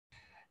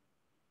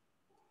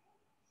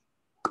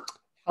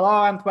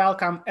Hello and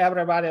welcome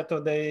everybody to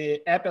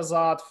the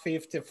episode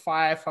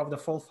 55 of the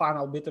Full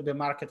Funnel B2B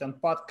Marketing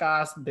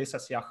Podcast. This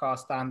is your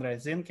host, Nemanja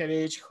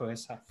Zivkovic, who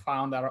is a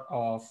founder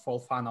of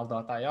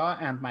FullFunnel.io,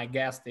 and my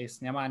guest is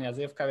Nemanja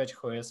Zivkovic,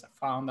 who is a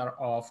founder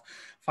of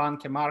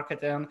Funky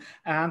Marketing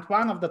and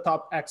one of the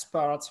top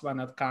experts when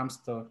it comes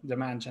to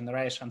demand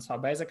generation. So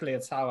basically,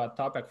 it's our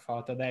topic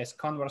for today's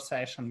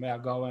conversation. We are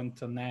going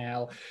to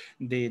nail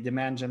the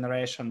demand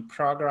generation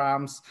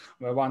programs.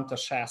 We want to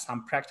share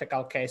some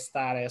practical case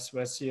studies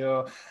with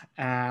you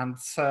and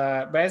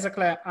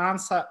basically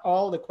answer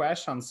all the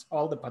questions,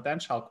 all the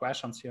potential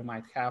questions you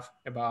might have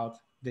about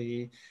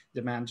the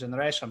demand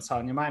generation. So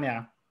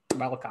Nemanja,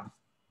 welcome.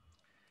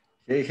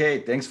 Hey!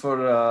 Thanks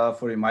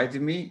for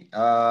inviting me,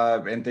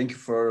 and thank you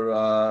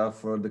for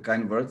the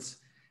kind words.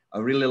 I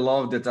really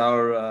love that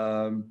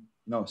our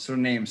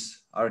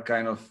surnames are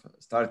kind of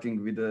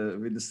starting with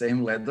the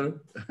same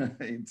letter.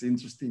 It's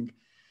interesting.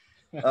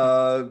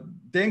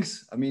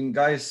 Thanks. I mean,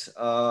 guys,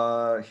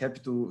 happy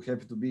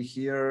to be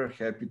here.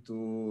 Happy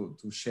to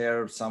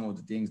share some of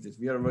the things that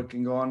we are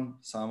working on,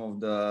 some of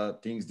the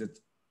things that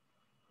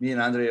me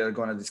and Andre are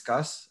going to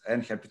discuss,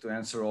 and happy to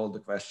answer all the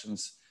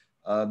questions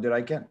that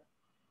I can.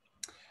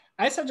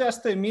 I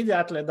suggest to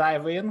immediately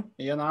dive in,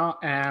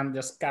 and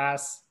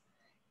discuss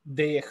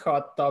the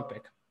hot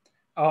topic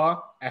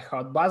or a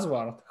hot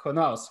buzzword. Who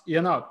knows?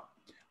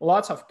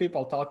 Lots of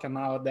people talking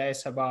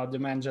nowadays about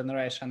demand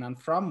generation.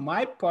 And from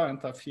my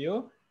point of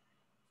view,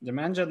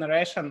 demand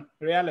generation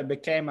really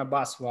became a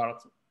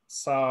buzzword.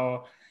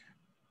 So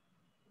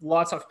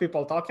lots of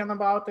people talking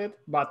about it,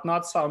 but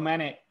not so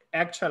many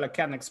actually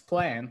can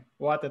explain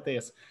what it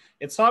is.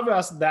 It's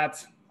obvious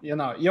that, you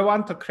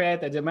want to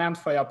create a demand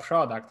for your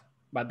product,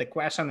 but the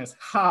question is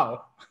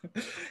how?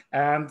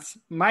 And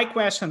my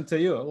question to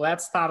you,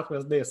 let's start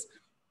with this.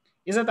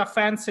 Is it a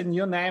fancy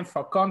new name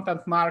for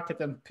content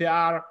marketing,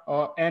 PR,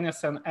 or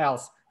anything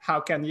else? How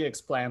can you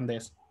explain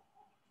this?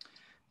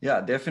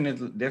 Yeah,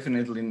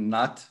 definitely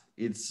not.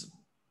 It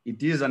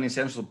is an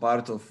essential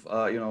part of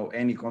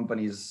any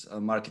company's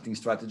marketing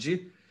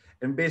strategy,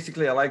 and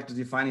basically I like to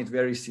define it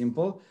very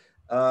simple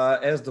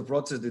as the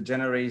process that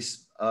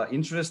generates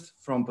interest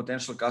from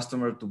potential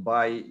customer to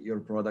buy your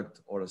product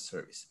or a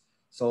service.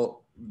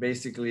 So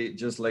basically,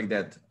 just like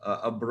that,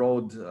 a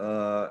broad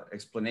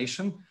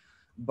explanation,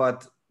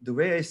 but the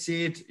way I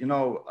see it,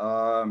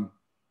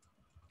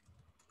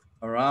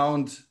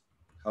 around,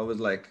 how was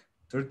like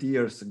 30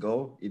 years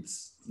ago,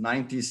 it's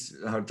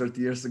 90s,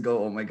 30 years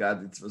ago. Oh my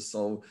God, it was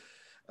so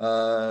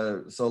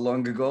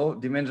long ago.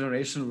 Demand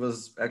generation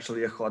was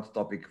actually a hot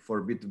topic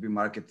for B2B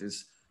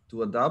marketers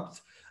to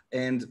adopt.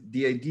 And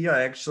the idea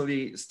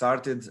actually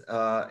started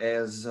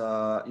as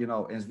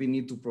we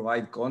need to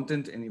provide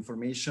content and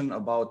information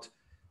about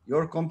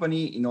your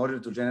company in order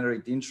to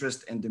generate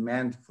interest and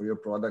demand for your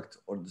product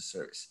or the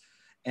service.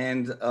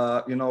 And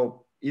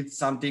it's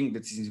something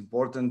that is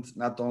important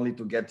not only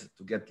to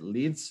get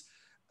leads,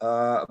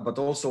 but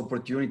also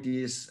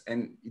opportunities,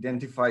 and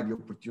identify the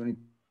opportunity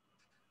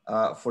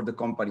for the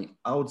company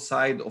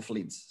outside of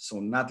leads. So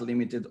not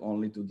limited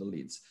only to the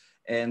leads.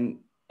 And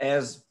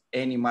as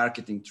any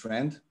marketing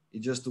trend,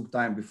 it just took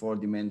time before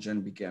demand gen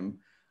became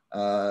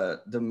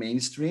the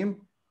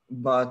mainstream.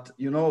 But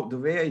the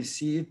way I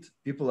see it,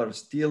 people are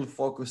still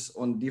focused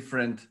on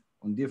different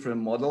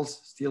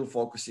models, still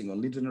focusing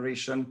on lead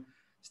generation,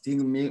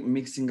 still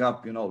mixing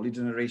up, lead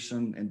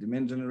generation and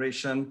demand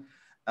generation.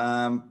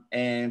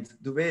 And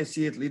the way I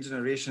see it, lead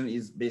generation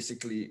is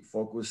basically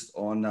focused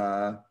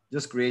on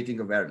just creating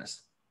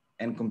awareness.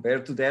 And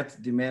compared to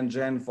that, demand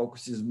gen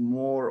focuses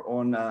more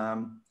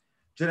on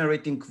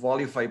generating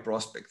qualified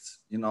prospects,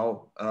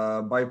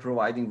 by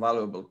providing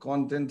valuable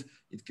content.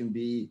 It can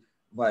be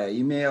via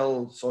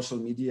email, social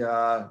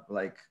media,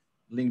 like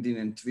LinkedIn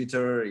and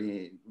Twitter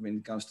when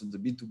it comes to the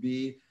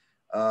B2B,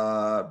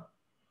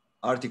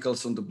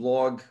 articles on the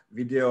blog,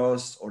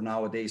 videos, or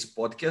nowadays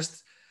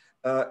podcasts.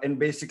 And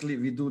basically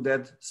we do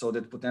that so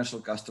that potential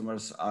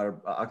customers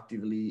are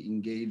actively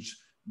engaged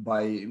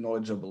by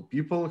knowledgeable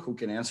people who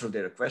can answer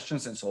their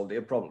questions and solve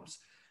their problems.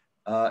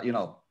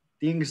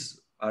 Things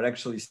are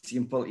actually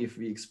simple if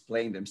we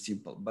explain them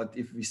simple. But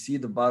if we see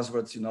the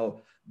buzzwords,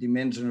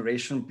 demand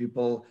generation,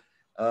 people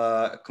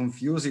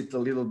confuse it a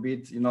little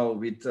bit,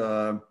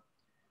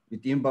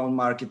 with inbound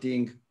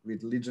marketing,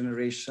 with lead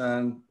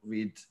generation,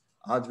 with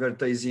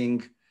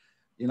advertising,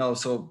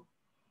 so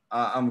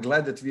I'm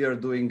glad that we are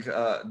doing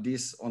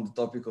this on the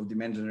topic of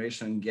demand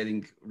generation,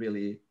 getting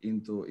really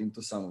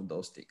into some of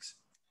those things.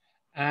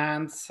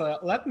 And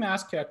let me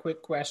ask you a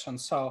quick question.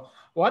 So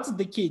what's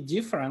the key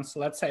difference,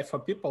 let's say, for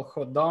people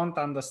who don't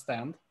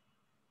understand,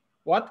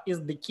 what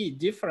is the key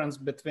difference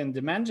between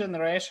demand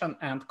generation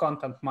and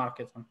content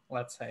marketing,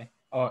 let's say,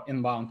 or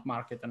inbound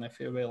marketing,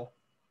 if you will?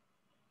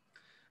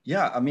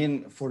 Yeah, I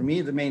mean, for me,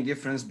 the main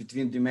difference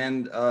between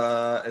demand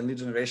and lead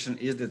generation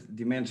is that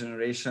demand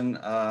generation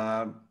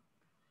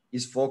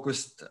is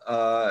focused,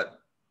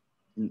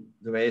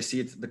 the way I see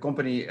it, the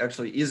company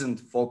actually isn't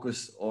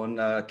focused on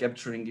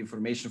capturing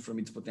information from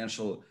its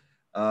potential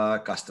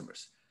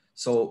customers.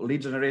 So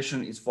lead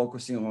generation is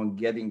focusing on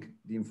getting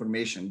the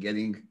information,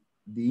 getting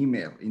the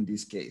email in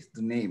this case,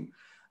 the name.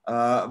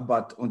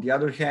 But on the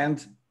other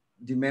hand,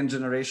 demand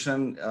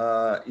generation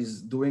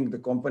is doing the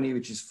company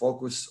which is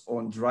focused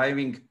on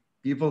driving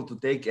people to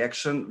take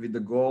action with the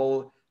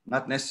goal,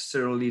 not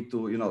necessarily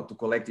to, to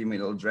collect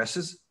email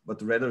addresses, but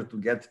rather to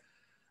get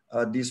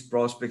these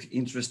prospects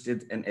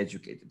interested and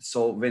educated.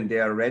 So when they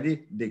are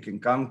ready, they can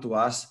come to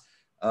us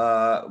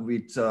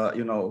with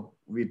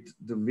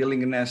the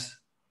willingness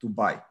to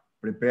buy,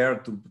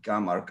 prepared to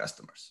become our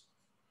customers.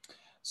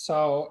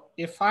 So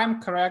if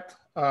I'm correct,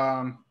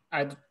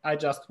 I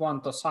just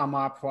want to sum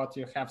up what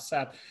you have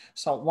said.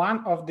 So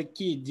one of the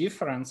key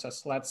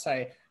differences, let's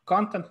say,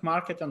 content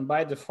marketing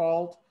by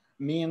default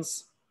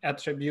means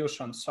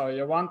attribution. So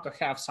you want to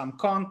have some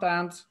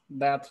content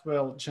that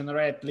will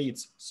generate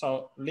leads.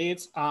 So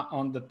leads are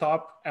on the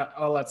top,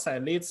 or let's say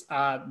leads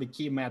are the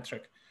key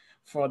metric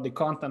for the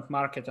content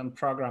marketing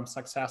program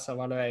success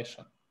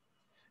evaluation.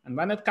 And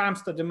when it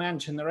comes to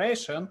demand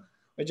generation,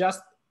 we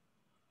just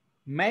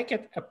make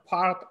it a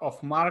part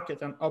of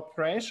marketing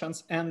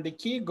operations, and the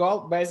key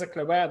goal,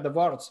 basically where the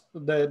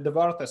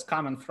word is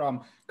coming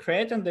from,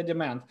 creating the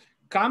demand.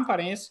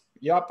 Companies,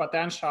 your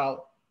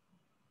potential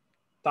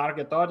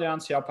target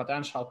audience, your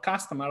potential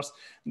customers,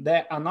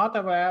 they are not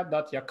aware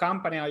that your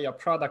company or your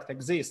product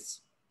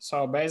exists.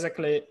 So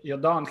basically you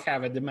don't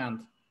have a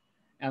demand.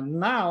 And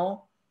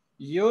now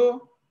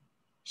you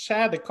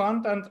share the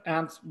content,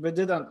 and we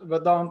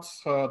don't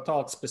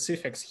talk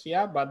specifics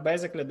here, but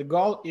basically the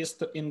goal is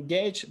to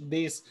engage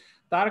this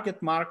target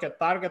market,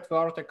 target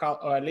vertical,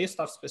 or a list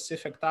of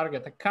specific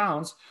target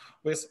accounts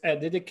with a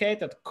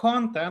dedicated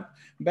content,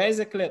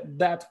 basically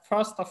that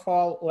first of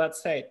all,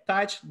 let's say,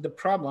 touch the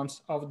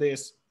problems of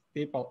these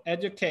people,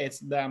 educates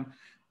them,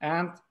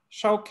 and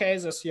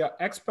showcases your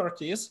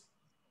expertise,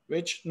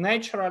 which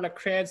naturally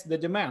creates the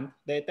demand.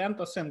 They tend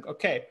to think,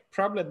 okay,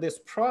 probably this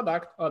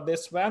product or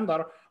this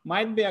vendor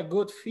might be a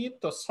good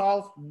fit to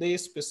solve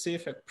this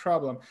specific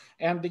problem.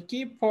 And the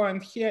key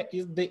point here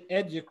is the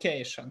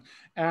education.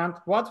 And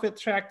what we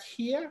track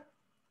here,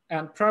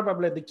 and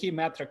probably the key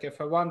metric if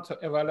I want to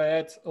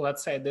evaluate,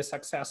 let's say, the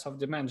success of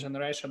demand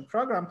generation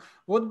program,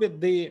 would be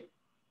the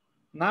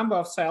number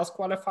of sales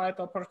qualified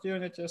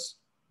opportunities,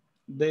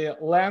 the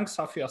length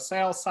of your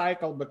sales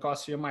cycle,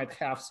 because you might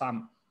have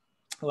some,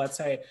 let's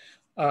say,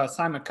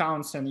 some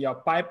accounts in your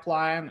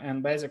pipeline,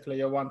 and basically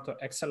you want to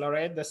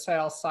accelerate the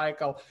sales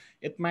cycle.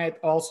 It might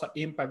also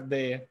impact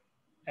the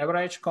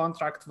average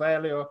contract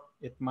value.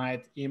 It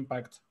might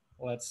impact,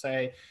 let's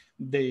say,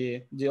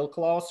 the deal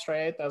close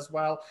rate as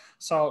well.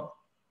 So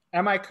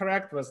am I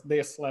correct with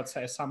this, let's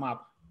say, sum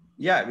up?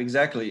 Yeah,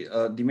 exactly.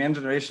 Demand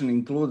generation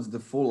includes the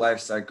full life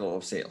cycle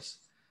of sales.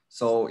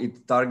 So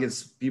it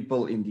targets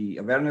people in the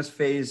awareness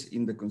phase,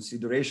 in the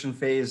consideration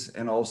phase,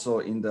 and also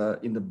in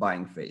the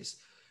buying phase.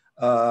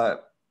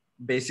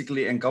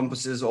 Basically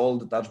encompasses all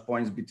the touch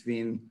points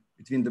between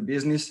the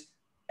business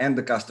and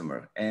the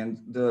customer. And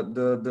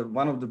the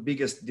one of the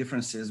biggest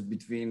differences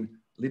between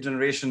lead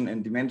generation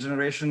and demand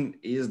generation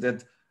is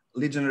that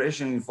lead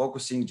generation is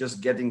focusing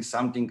just getting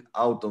something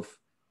out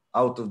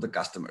of the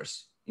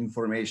customers,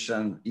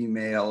 information,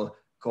 email,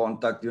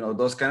 contact,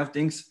 those kind of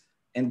things.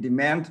 And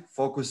demand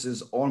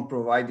focuses on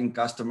providing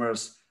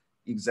customers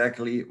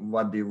exactly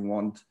what they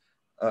want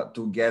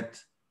to get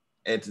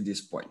at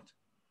this point.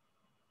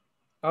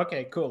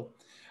 Okay, cool.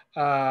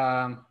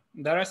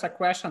 There is a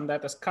question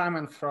that is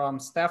coming from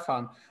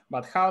Stefan,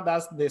 but how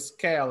does this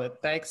scale?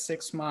 It takes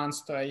 6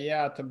 months to a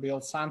year to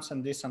build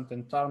something decent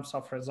in terms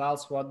of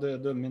results. What do you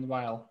do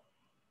meanwhile?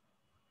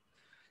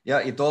 Yeah,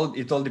 it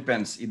all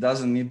depends. It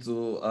doesn't need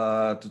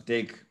to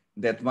take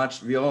that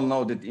much. We all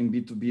know that in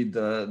B2B,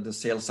 the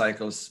sales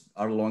cycles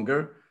are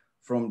longer.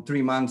 From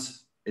 3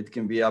 months, it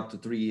can be up to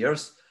 3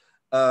 years.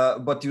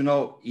 But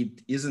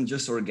it isn't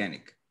just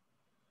organic.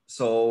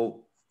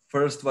 So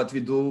first, what we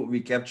do,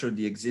 we capture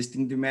the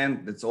existing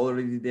demand that's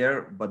already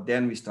there, but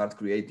then we start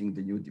creating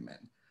the new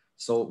demand.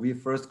 So we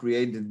first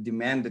create the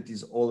demand that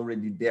is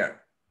already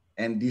there.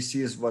 And this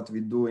is what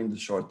we do in the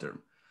short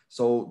term.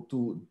 So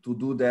to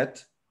do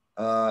that,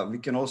 we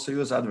can also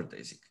use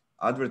advertising.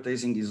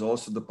 Advertising is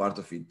also the part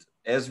of it.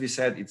 As we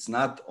said, it's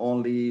not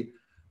only,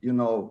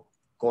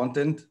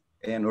 content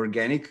and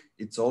organic,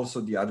 it's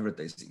also the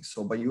advertising.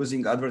 So by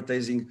using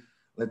advertising,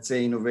 let's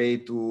say in a way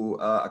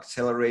to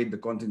accelerate the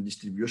content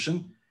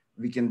distribution,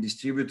 we can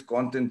distribute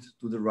content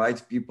to the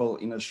right people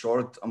in a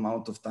short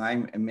amount of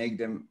time and make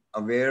them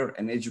aware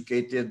and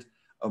educated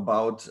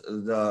about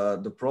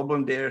the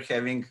problem they're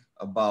having,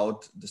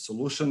 about the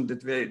solution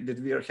that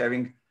we are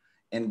having,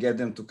 and get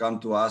them to come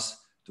to us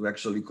to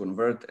actually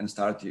convert and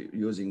start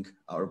using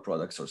our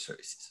products or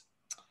services.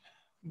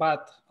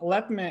 But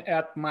let me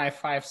add my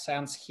 5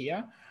 cents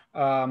here.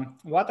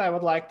 What I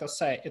would like to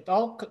say, it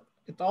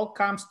all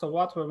comes to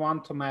what we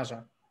want to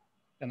measure,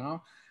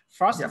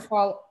 First of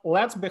all,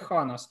 let's be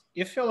honest.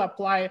 If you'll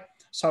apply,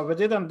 so we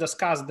didn't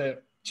discuss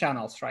the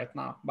channels right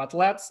now, but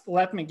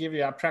let me give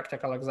you a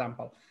practical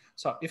example.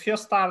 So if you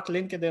start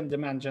LinkedIn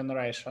demand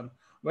generation,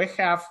 we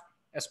have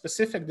a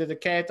specific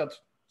dedicated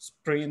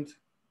sprint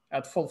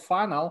at full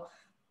funnel,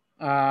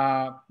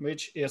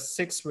 which is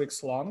 6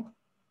 weeks long.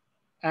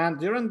 And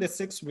during the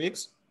 6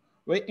 weeks,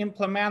 we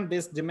implement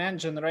this demand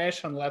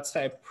generation, let's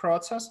say,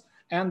 process.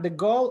 And the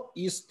goal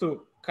is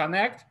to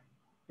connect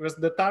with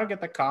the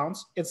target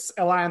accounts. It's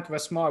aligned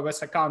with more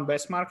with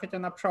account-based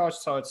marketing approach.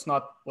 So it's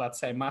not, let's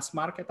say, mass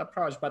market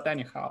approach, but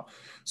anyhow.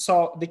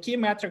 So the key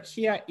metric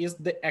here is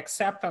the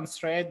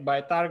acceptance rate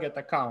by target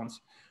accounts.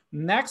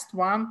 Next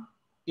one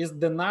is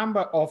the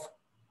number of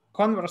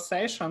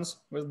conversations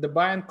with the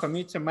buying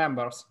committee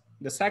members,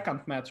 the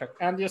second metric.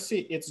 And you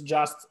see, it's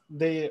just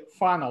the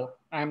funnel.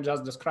 I'm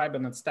just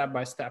describing it step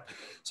by step.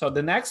 So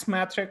the next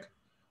metric,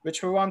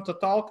 which we want to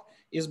talk,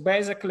 is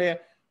basically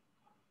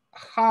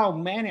how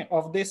many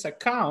of these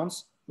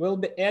accounts will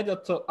be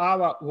added to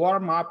our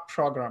warm-up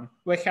program.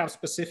 We have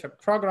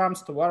specific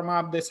programs to warm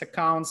up these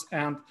accounts.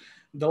 And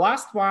the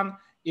last one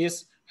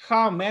is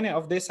how many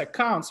of these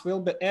accounts will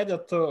be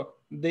added to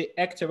the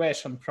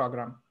activation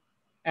program.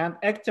 And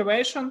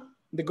activation,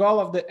 the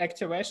goal of the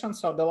activation,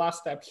 so the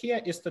last step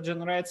here is to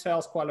generate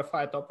sales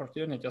qualified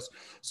opportunities.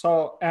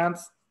 So, and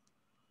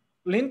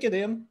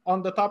LinkedIn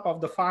on the top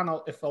of the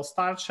funnel, if we'll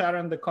start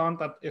sharing the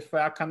content, if we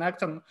are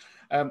connecting,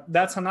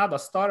 that's another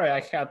story. I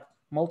had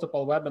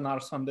multiple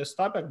webinars on this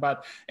topic,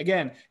 but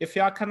again, if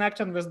you are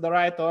connecting with the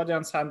right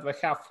audience, and we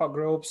have 4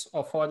 groups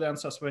of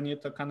audiences we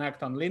need to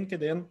connect on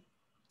LinkedIn,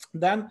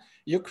 then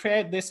you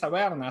create this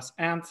awareness.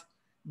 And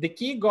the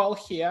key goal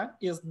here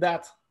is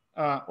that,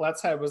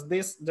 let's say with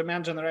this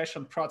demand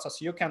generation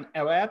process, you can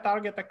aware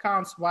target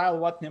accounts, while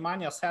what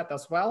Nemanja said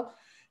as well,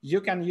 you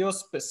can use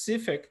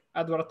specific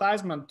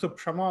advertisement to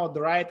promote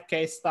the right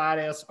case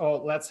studies, or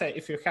let's say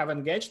if you have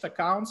engaged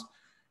accounts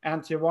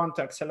and you want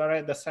to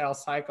accelerate the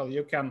sales cycle,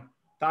 you can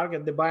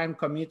target the buying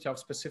committee of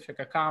specific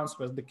accounts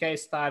with the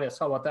case studies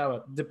or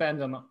whatever,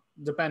 depending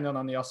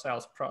on your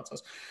sales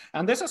process.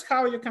 And this is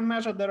how you can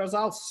measure the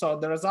results. So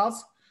the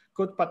results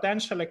could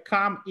potentially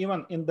come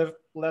even in the,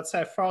 let's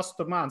say, first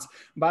 2 months.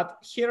 But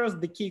here is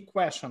the key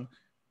question,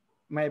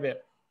 maybe,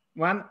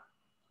 when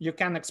you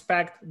can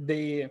expect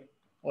the,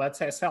 let's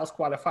say, sales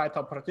qualified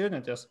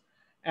opportunities.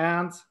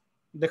 And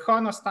the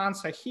honest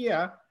answer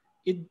here,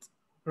 it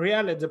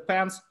really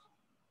depends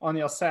on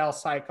your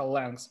sales cycle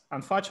length.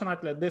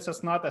 Unfortunately, this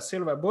is not a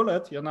silver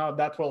bullet,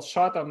 that will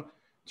shorten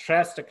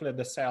drastically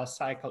the sales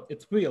cycle.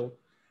 It will,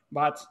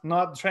 but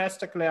not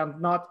drastically and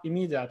not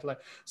immediately.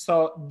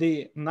 So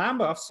the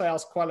number of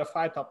sales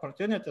qualified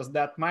opportunities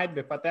that might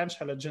be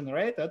potentially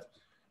generated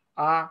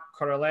are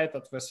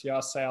correlated with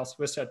your sales,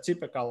 with your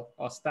typical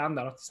or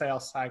standard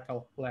sales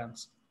cycle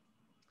length.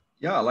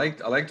 Yeah,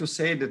 I like to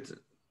say that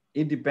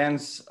it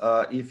depends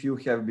if you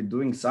have been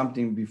doing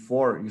something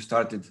before you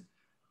started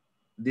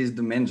this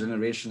demand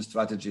generation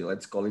strategy,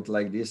 let's call it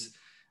like this.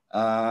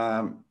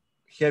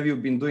 Have you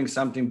been doing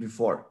something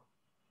before?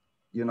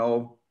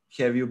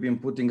 Have you been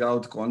putting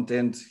out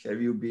content? Have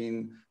you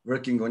been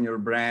working on your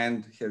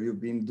brand? Have you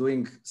been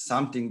doing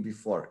something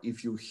before?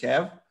 If you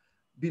have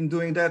been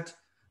doing that,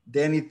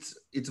 then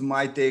it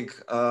might take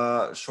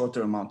a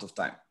shorter amount of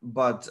time.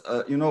 But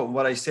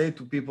what I say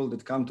to people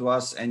that come to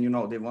us and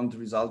they want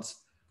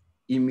results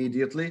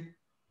immediately,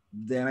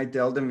 then I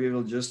tell them we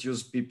will just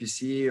use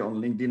PPC on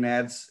LinkedIn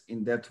ads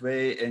in that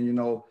way, and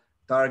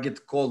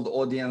target cold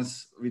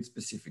audience with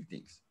specific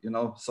things.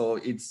 So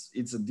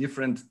it's a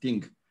different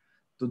thing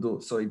to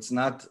do. So it's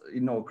not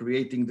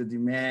creating the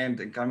demand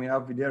and coming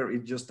up with there.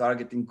 It's just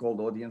targeting cold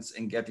audience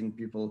and getting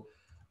people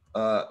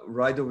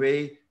right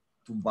away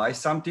to buy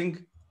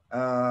something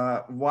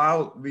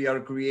while we are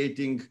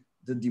creating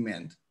the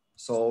demand.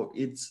 So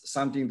it's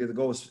something that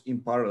goes in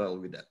parallel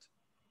with that.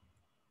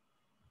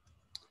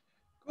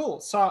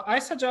 Cool. So I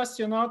suggest,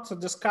 to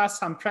discuss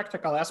some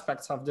practical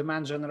aspects of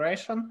demand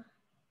generation.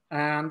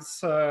 And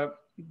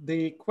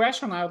the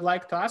question I would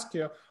like to ask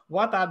you,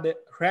 what are the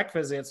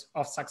requisites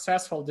of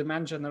successful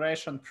demand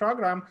generation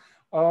program,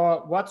 or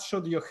what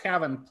should you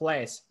have in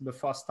place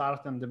before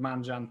starting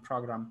demand gen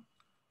program?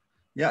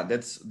 Yeah,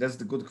 that's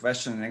the good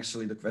question, and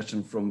actually the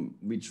question from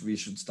which we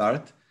should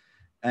start.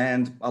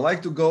 And I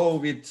like to go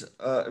with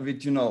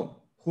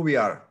who we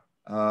are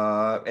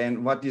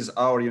and what is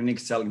our unique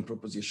selling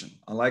proposition.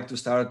 I like to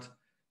start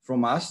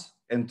from us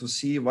and to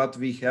see what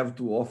we have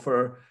to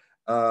offer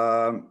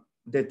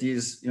that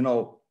is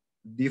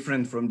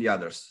different from the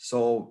others.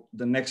 So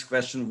the next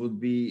question would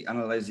be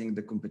analyzing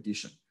the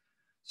competition.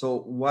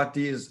 So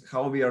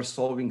how we are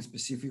solving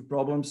specific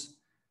problems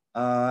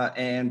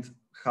and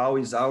how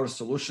is our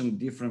solution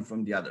different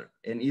from the other,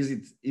 and is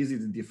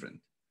it different?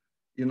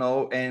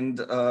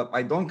 And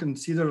I don't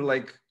consider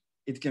like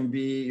it can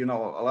be, a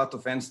lot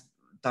of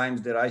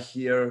times that I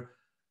hear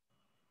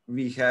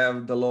we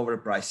have the lower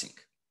pricing,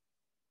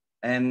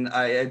 and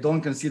I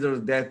don't consider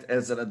that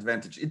as an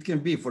advantage. It can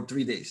be for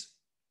 3 days,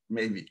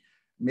 maybe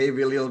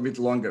a little bit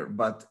longer,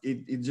 but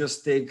it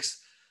just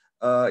takes,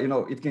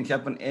 it can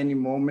happen any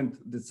moment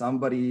that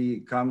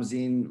somebody comes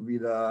in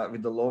with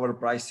the lower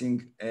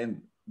pricing,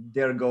 and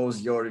there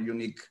goes your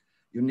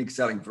unique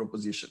selling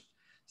proposition.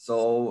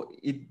 So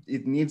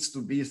it needs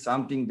to be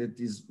something that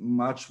is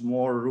much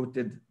more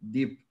rooted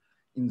deep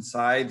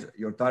inside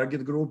your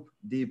target group,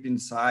 deep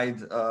inside,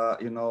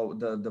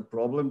 the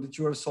problem that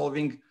you are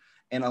solving.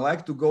 And I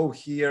like to go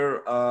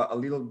here a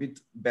little bit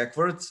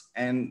backwards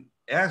and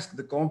ask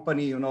the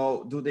company,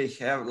 do they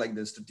have like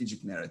the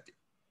strategic narrative?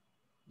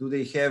 Do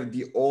they have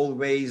the old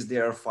ways they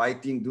are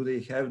fighting? Do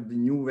they have the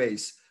new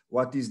ways?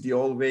 What is the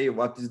old way?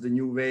 What is the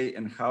new way?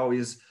 And how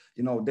is,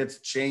 that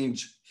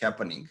change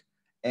happening?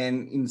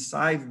 And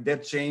inside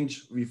that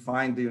change, we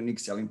find the unique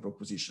selling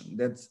proposition.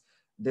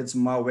 That's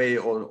my way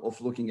of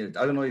looking at it.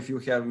 I don't know if you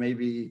have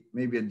maybe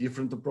a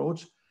different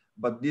approach,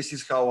 but this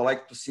is how I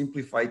like to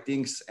simplify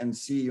things and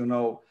see,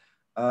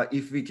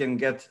 if we can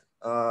get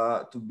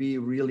to be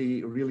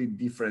really, really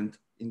different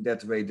in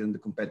that way than the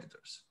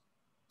competitors.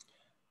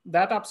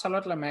 That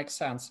absolutely makes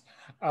sense.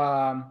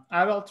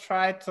 I will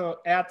try to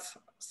add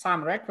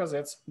some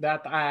requisites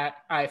that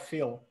I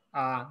feel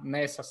are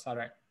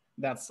necessary.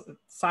 That's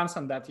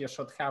something that you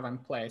should have in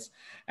place.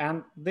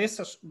 And this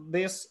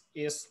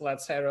is,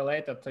 let's say,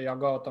 related to your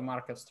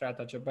go-to-market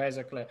strategy.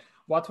 Basically,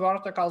 what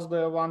verticals do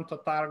you want to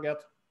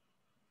target?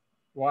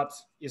 What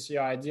is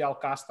your ideal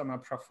customer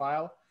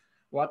profile?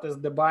 What is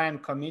the buying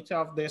committee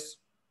of this,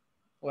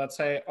 let's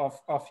say,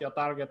 of your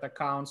target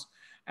accounts?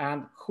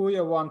 And who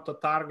you want to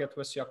target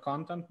with your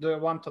content? Do you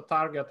want to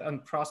target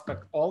and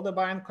prospect all the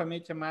buying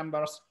committee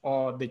members,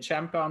 or the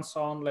champions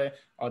only,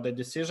 or the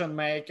decision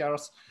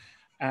makers?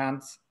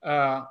 And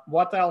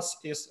what else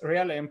is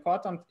really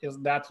important is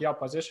that your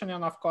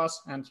positioning, of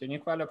course, and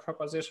unique value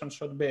proposition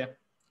should be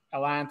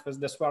aligned with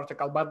this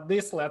vertical. But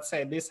this, let's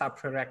say, these are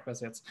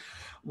prerequisites.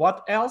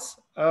 What else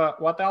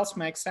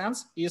makes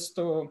sense is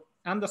to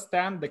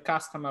understand the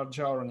customer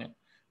journey.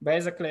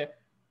 Basically,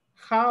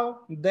 how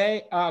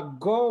they are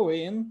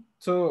going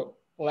to,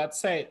 let's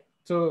say,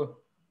 to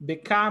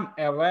become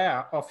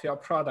aware of your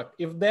product.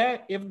 If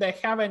they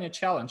have any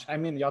challenge, I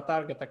mean your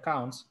target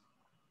accounts,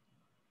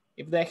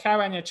 if they have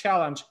any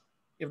challenge,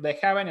 if they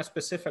have any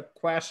specific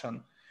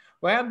question,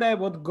 where they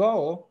would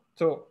go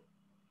to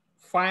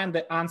find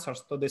the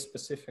answers to this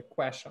specific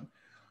question,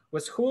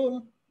 with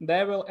whom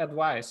they will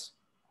advise,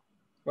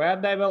 where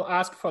they will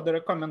ask for the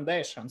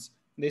recommendations.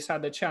 These are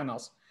the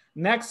channels.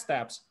 Next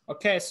steps.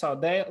 Okay, so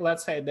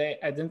let's say they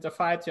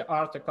identified your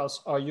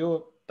articles, or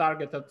you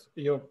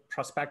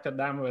prospected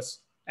them with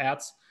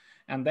ads,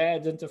 and they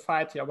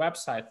identified your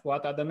website.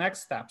 What are the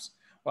next steps?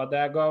 What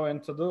they're going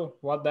to do,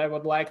 what they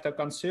would like to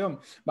consume.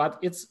 But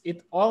it's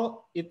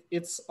all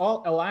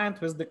aligned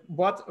with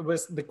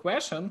the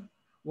question.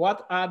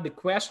 What are the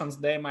questions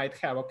they might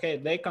have? Okay,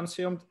 they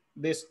consumed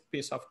this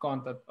piece of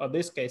content, or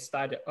this case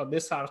study, or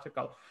this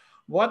article.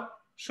 What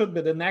should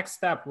be the next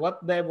step? What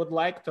they would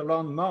like to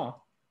learn more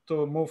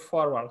to move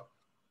forward,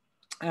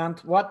 and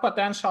what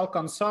potential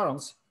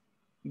concerns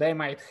they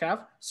might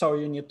have. So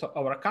you need to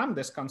overcome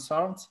these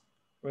concerns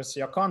with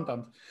your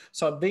content.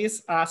 So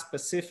these are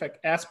specific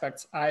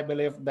aspects, I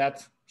believe,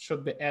 that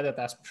should be added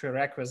as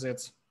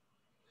prerequisites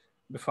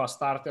before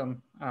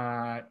starting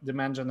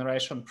demand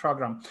generation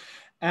program.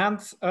 And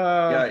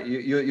yeah,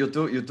 you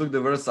took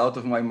the words out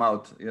of my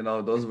mouth.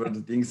 Those were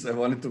the things I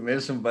wanted to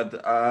mention.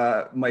 But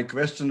my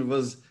question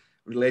was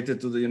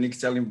related to the unique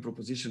selling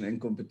proposition and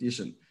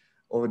competition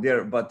over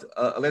there. But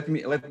let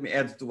me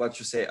add to what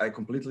you say. I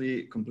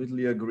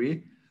completely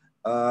agree.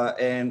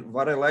 And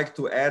what I like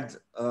to add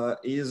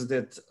is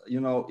that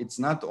it's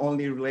not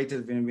only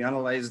related when we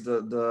analyze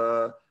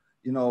the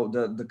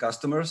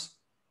customers.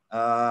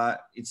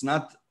 It's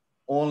not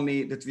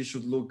only that we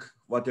should look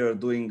what they are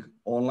doing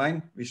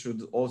online. We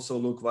should also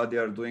look what they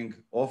are doing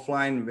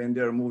offline, when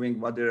they are moving,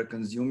 what they are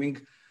consuming.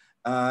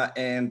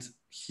 And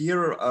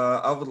here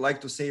I would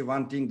like to say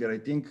one thing that I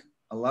think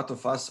a lot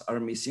of us are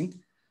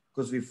missing,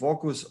 because we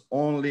focus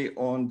only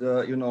on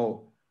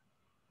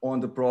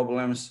the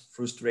problems,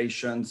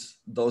 frustrations,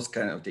 those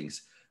kind of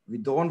things. We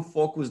don't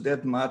focus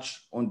that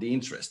much on the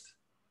interest.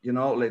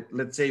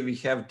 Let's say we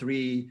have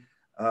 3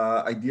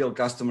 ideal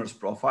customers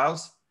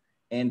profiles,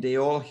 and they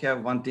all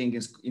have one thing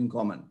in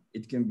common.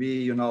 It can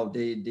be,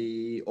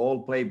 they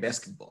all play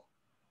basketball,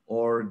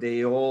 or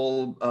they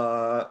all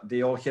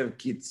have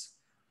kids,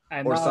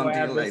 I or know something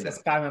where like this that.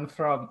 is coming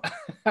from.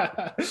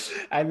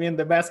 I mean,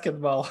 the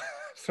basketball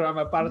from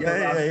a part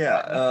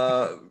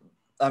of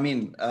I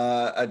mean,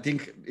 I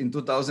think in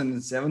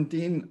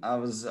 2017, I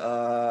was,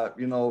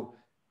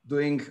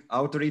 doing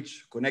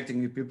outreach,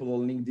 connecting with people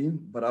on LinkedIn,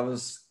 but I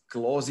was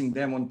closing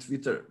them on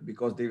Twitter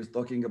because they were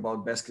talking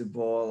about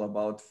basketball,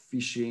 about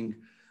fishing,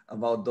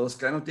 about those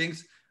kind of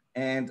things.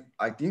 And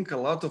I think a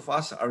lot of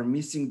us are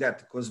missing that,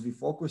 because we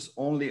focus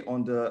only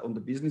on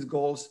the business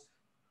goals,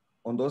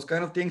 on those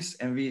kind of things,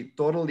 and we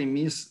totally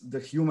miss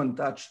the human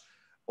touch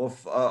of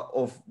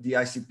the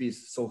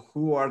ICPs. So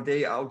who are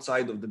they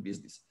outside of the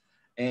business?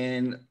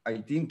 And I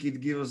think it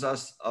gives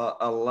us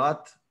a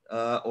lot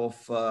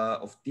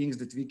of things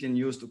that we can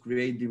use to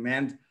create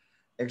demand,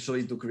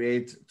 actually to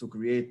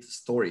create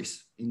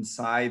stories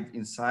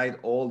inside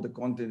all the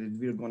content that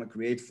we're going to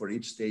create for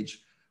each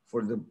stage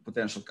for the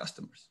potential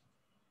customers.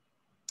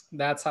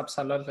 That's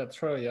absolutely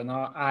true.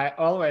 I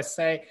always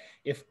say,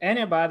 if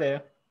anybody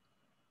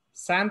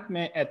Send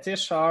me a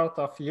t-shirt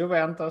of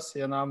Juventus,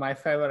 my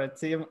favorite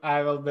team.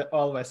 I will be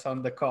always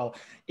on the call.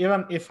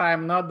 Even if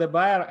I'm not the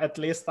buyer, at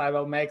least I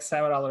will make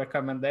several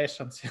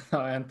recommendations,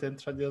 and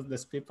introduce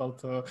these people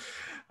to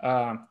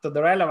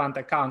the relevant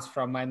accounts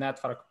from my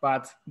network.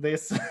 But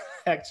this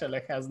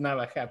actually has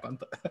never happened.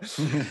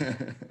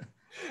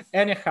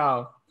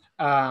 Anyhow,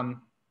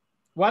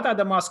 what are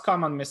the most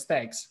common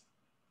mistakes?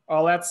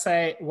 Or let's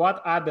say,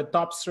 what are the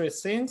top 3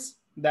 things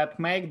that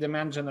make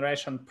demand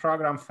generation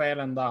program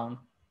fail and down?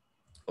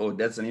 Oh,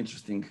 that's an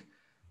interesting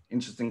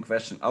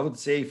question. I would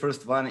say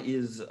first one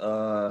is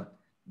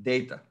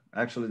data,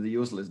 actually the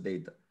useless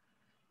data,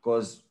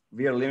 because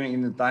we are living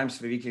in the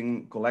times where we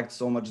can collect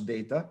so much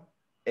data,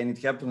 and it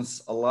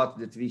happens a lot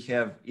that we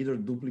have either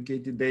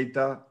duplicated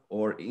data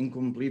or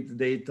incomplete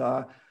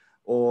data,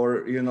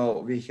 or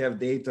we have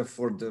data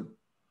for the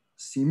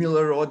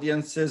similar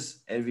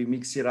audiences and we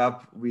mix it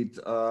up with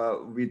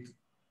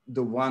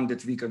the one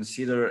that we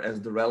consider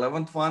as the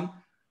relevant one,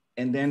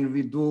 and then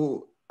we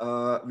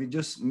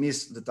just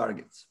miss the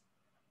targets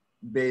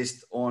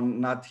based on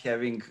not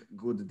having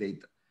good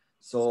data,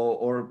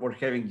 or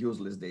having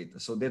useless data.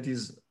 So that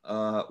is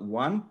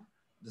one.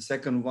 The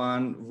second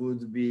one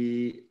would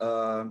be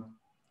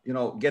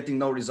getting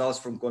no results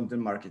from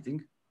content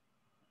marketing.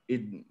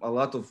 A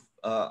lot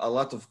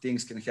of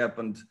things can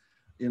happen.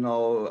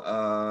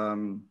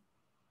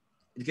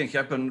 It can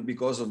happen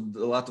because of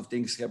a lot of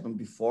things happened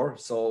before.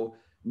 So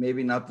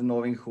maybe not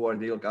knowing who our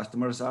ideal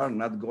customers are,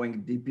 not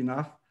going deep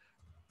enough.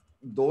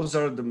 Those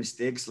are the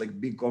mistakes like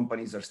big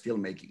companies are still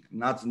making,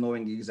 not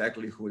knowing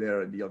exactly who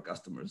their ideal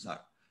customers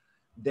are.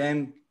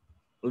 Then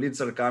leads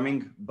are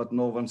coming, but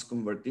no one's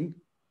converting.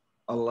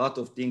 A lot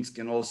of things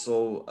can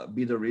also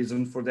be the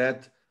reason for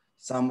that.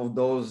 Some of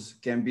those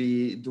can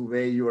be the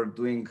way you are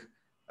doing,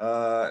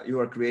 you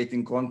are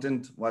creating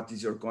content. What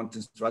is your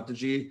content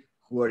strategy?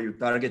 Who are you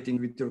targeting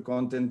with your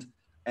content?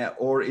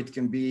 Or it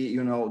can be,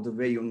 the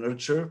way you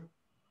nurture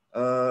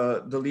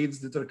the leads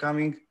that are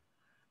coming.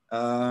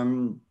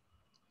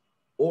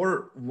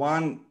 Or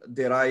one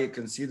that I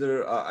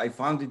consider, I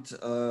found it,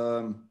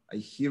 I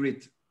hear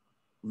it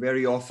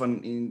very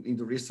often in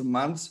the recent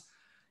months,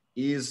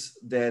 is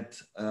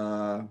that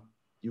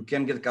you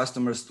can get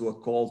customers to a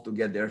call to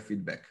get their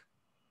feedback.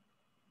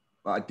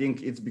 I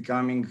think it's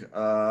becoming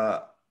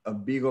a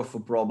big of a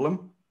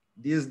problem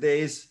these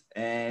days,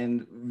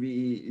 and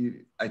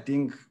I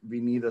think we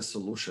need a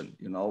solution,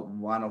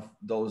 one of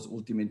those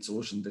ultimate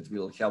solutions that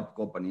will help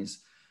companies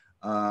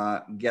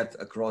get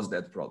across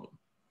that problem.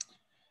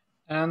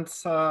 And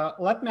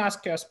let me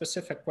ask you a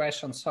specific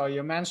question. So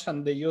you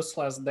mentioned the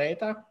useless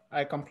data.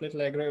 I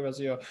completely agree with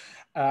you.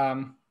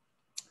 And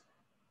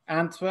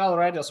we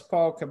already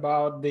spoke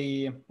about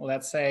the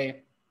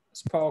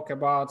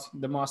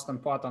most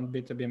important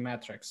B2B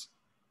metrics,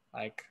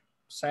 like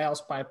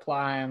sales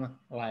pipeline,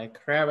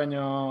 like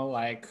revenue,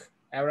 like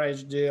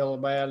average deal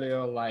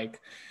value, like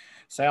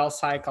sales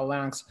cycle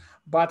lengths.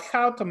 But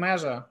how to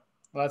measure,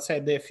 let's say,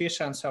 the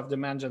efficiency of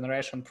demand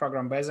generation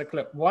program?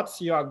 Basically, what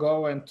you are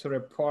going to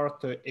report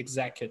to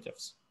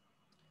executives?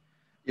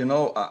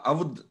 I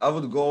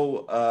would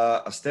go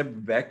a step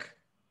back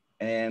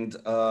and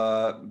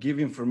give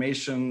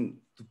information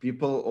to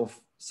people of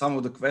some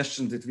of the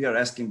questions that we are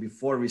asking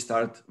before we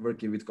start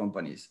working with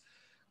companies.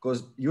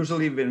 Because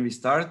usually when we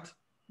start,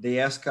 they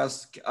ask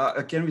us,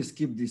 can we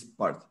skip this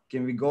part?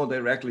 Can we go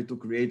directly to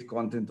create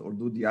content or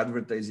do the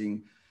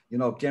advertising?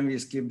 Can we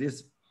skip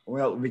this?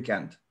 Well, we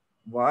can't.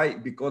 Why?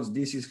 Because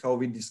this is how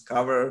we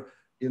discover,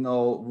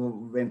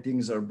 when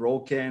things are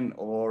broken,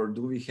 or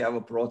do we have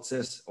a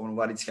process on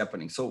what is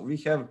happening. So we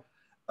have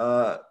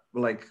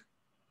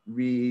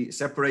we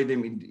separate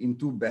them in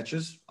 2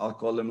 batches. I'll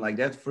call them like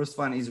that. First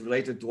one is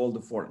related to all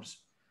the forms.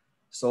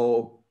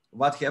 So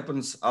what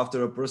happens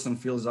after a person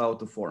fills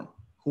out a form?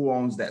 Who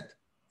owns that?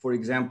 For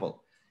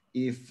example,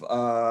 if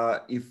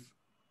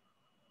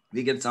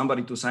we get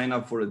somebody to sign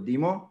up for a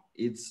demo,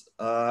 it's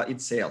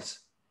sales.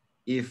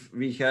 If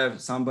we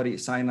have somebody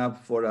sign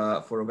up for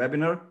a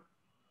webinar,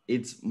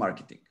 it's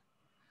marketing.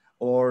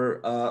 Or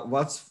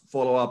what's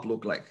follow-up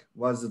look like?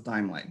 What's the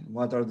timeline?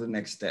 What are the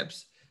next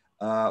steps?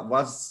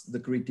 What's the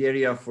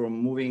criteria for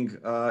moving,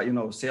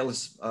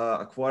 sales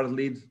acquired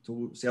lead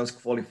to sales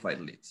qualified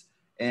leads?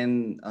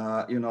 And,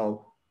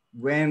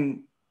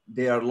 when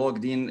they are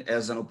logged in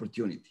as an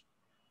opportunity.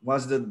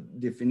 What's the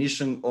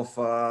definition of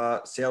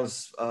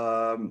sales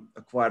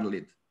acquired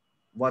lead?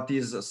 What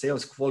is a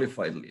sales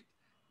qualified lead?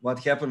 What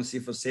happens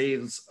if a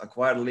sales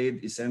acquired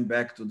lead is sent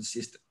back to the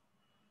system?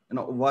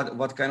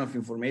 What kind of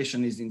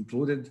information is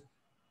included?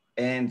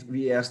 And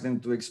we ask them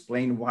to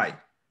explain why.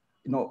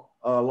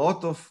 A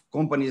lot of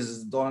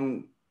companies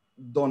don't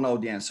know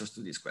the answers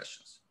to these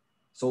questions.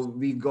 So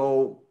we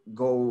go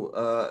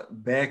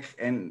back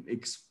and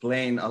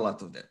explain a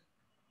lot of that.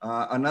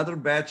 Another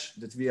batch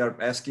that we are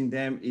asking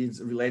them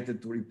is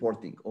related to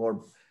reporting,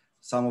 or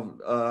some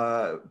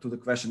of to the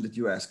question that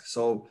you asked.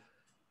 So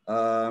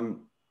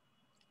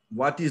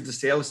what is the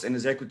sales and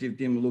executive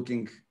team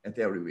looking at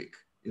every week?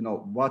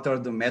 What are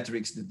the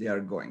metrics that they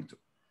are going to?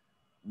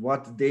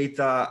 what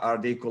data are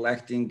they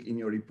collecting in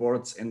your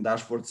reports and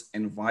dashboards,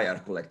 and why are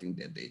collecting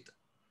that data?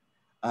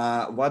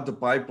 What the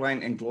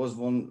pipeline and close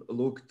one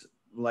looked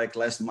like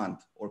last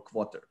month or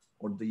quarter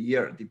or the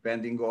year,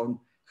 depending on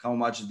how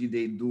much did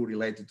they do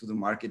related to the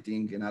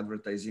marketing and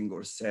advertising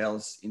or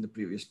sales in the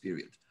previous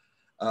period.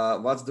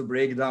 What's the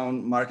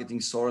breakdown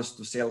marketing source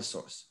to sales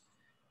source?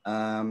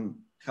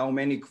 How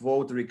many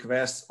quote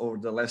requests over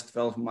the last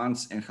 12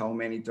 months and how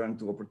many turned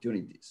to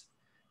opportunities?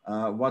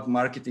 What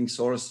marketing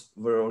source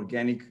were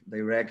organic,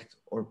 direct,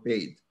 or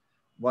paid?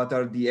 What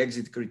are the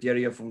exit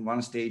criteria from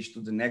one stage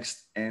to the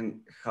next, and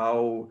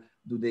how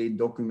do they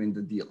document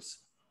the deals?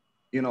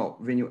 You know,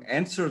 when you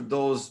answer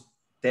those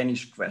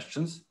 10-ish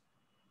questions,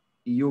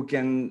 you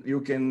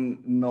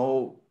can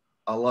know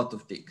a lot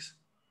of things.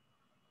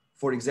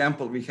 For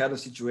example, we had a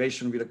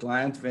situation with a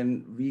client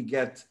when we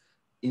get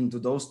into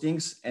those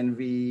things and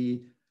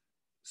we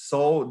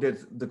saw that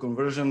the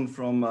conversion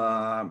from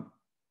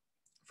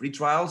free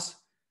trials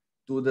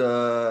to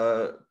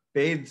the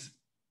paid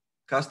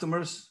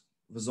customers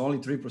was only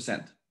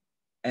 3%.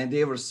 And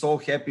they were so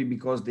happy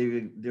because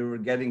they were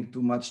getting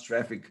too much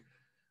traffic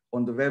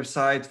on the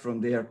website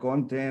from their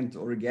content,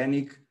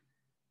 organic,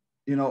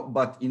 you know,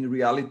 but in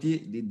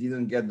reality, they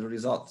didn't get the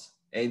results.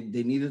 And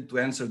they needed to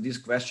answer these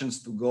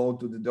questions to go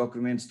to the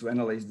documents, to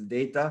analyze the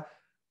data,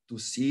 to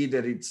see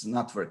that it's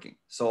not working.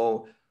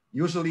 So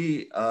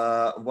usually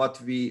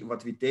what we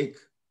take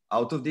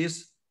out of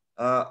this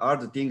are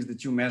the things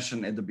that you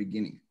mentioned at the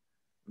beginning.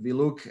 We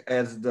look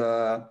at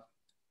the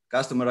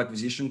customer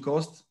acquisition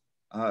cost,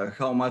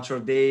 how much are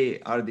they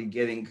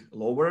getting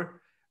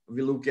lower?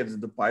 We look at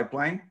the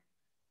pipeline.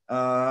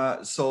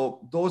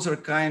 So those are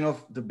kind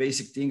of the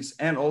basic things,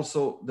 and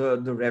also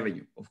the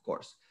revenue, of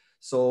course.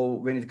 So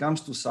when it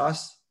comes to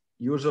SaaS,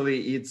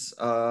 usually it's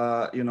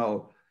you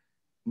know,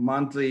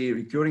 monthly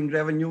recurring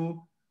revenue,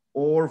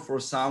 or for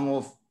some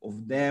of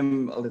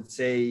them, let's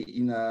say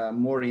in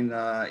more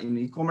in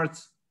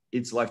e-commerce,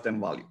 it's lifetime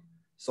value.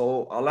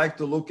 So I like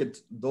to look at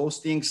those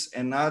things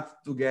and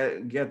not to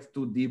get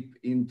too deep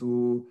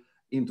into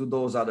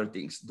those other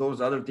things.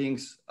 Those other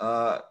things,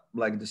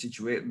 like the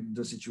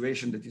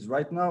situation that is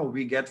right now,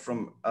 we get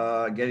from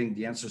getting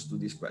the answers to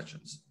these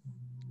questions.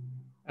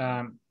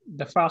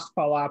 The first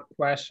follow-up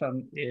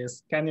question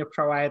is, can you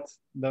provide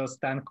those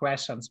 10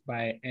 questions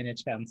by any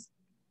chance?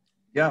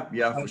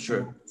 Yeah, for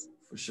sure.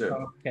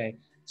 Okay,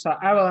 so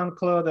I will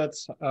include it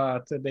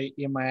to the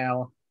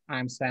email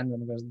I'm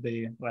sending with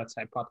the, let's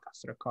say,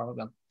 podcast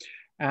recording.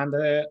 And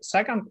the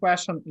second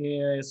question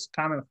is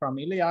coming from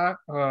Ilya.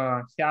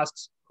 He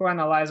asks, who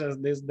analyzes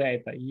this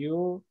data,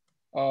 you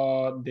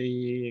or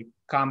the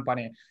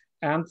company?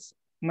 And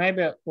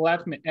maybe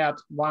let me add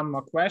one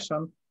more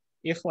question.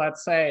 If,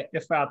 let's say,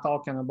 if we are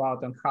talking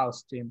about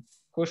in-house team,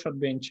 who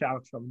should be in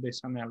charge of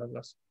this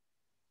analysis?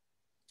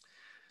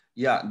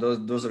 Yeah,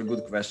 those are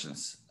good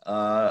questions.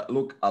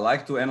 Look, I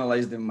like to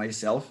analyze them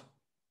myself,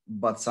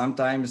 but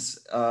sometimes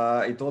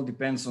it all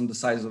depends on the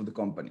size of the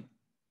company.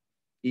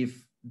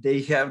 If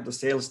they have the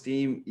sales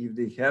team, if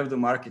they have the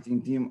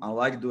marketing team, I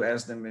like to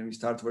ask them when we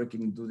start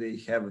working, do they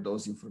have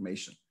those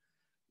information?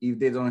 If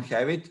they don't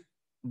have it,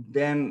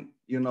 then,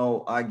 you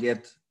know, I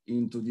get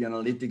into the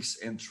analytics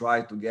and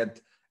try to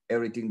get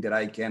everything that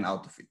I can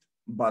out of it.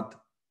 But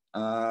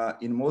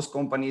in most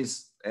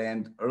companies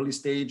and early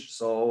stage,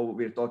 so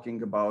we're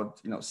talking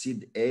about, you know,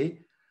 seed A,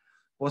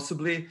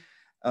 possibly,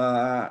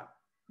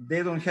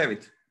 they don't have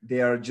it. They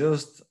are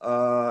just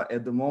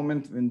at the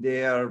moment when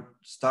they are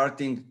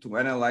starting to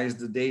analyze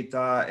the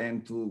data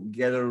and to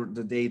gather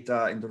the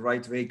data in the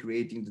right way,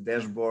 creating the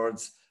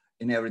dashboards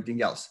and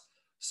everything else.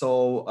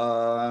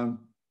 So,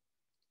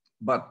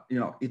 but you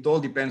know, it all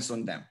depends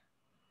on them.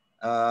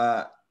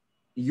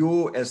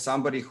 You as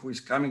somebody who is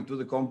coming to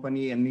the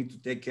company and need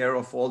to take care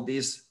of all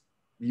this,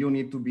 you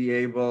need to be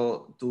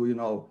able to, you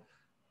know,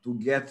 to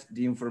get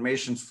the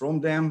information from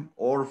them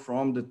or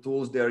from the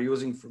tools they are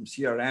using, from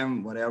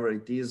CRM, whatever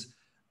it is,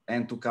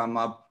 and to come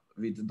up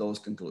with those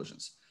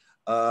conclusions.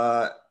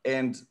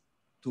 And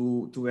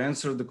to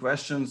answer the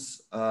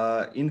questions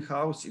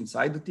in-house,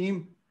 inside the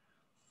team,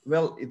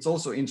 well, it's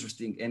also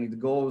interesting, and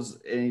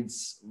it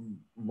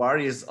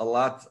varies a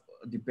lot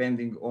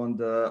depending on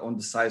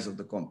the size of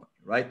the company,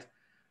 right?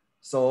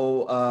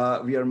 So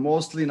we are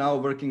mostly now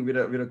working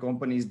with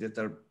companies that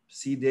are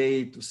seed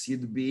A to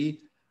seed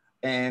B.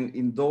 And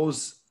in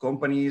those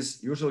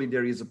companies, usually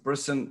there is a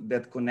person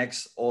that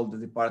connects all the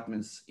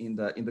departments in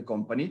the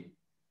company.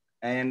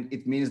 And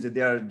it means that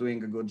they are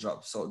doing a good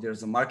job. So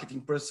there's a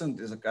marketing person,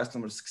 there's a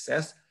customer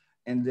success,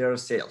 and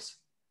there's sales.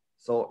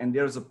 So, and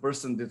there's a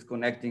person that's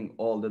connecting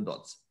all the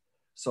dots.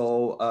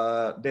 So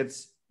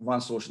that's one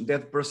solution.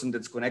 That person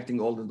that's connecting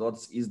all the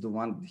dots is the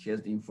one that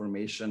has the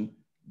information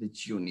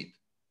that you need.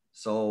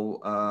 So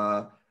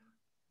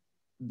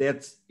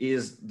that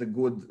is the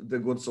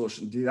good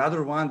solution. The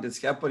other one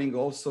that's happening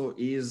also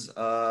is,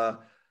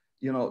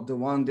 you know, the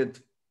one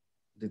that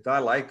I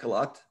like a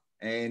lot,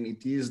 and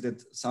it is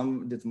that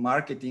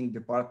marketing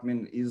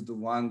department is the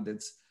one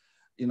that's,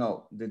 you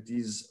know, that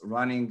is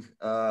running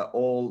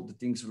all the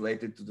things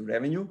related to the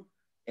revenue,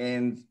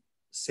 and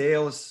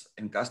sales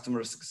and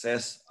customer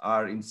success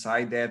are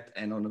inside that,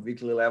 and on a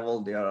weekly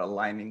level, they are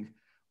aligning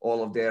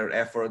all of their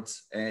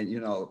efforts and, you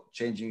know,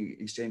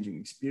 exchanging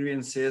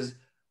experiences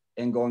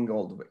and going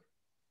all the way.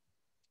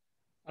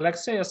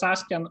 Alexei is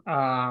asking,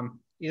 are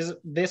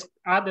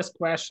these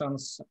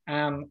questions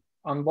an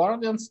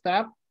onboarding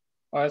step,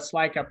 or it's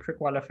like a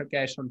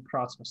pre-qualification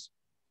process?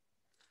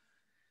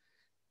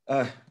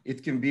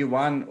 It can be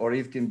one or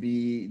it can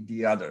be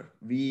the other.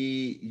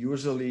 We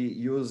usually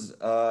use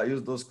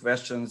those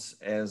questions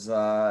as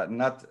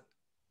not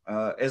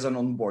as an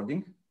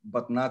onboarding,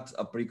 but not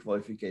a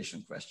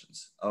pre-qualification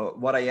questions.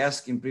 What I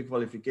ask in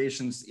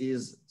pre-qualifications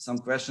is some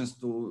questions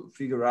to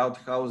figure out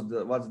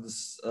what's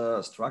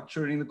the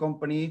structure in the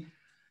company,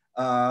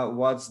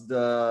 what's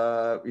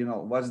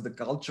the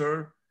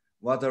culture,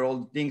 what are all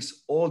the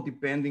things, all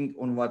depending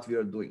on what we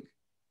are doing.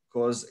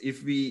 Because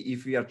if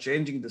we are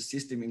changing the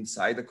system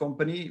inside the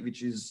company,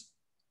 which is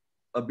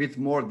a bit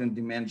more than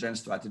demand gen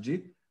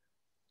strategy,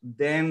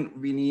 then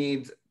we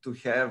need to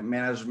have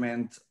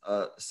management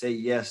say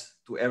yes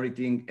to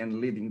everything and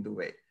leading the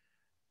way.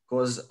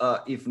 Because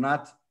if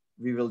not,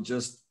 we will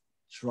just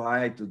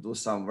try to do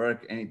some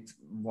work and it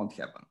won't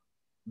happen.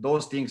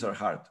 Those things are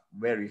hard,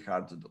 very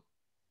hard to do.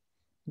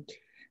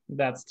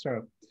 That's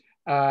true.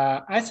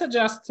 I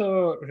suggest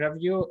to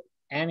review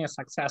any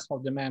successful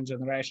demand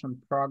generation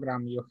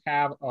program you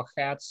have or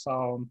had.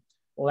 So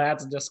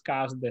let's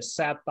discuss the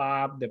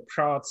setup, the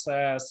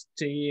process,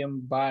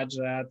 team,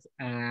 budget,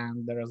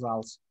 and the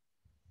results.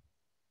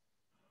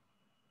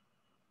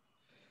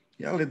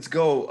 Yeah, let's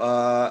go.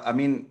 I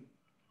mean,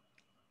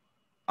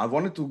 I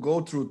wanted to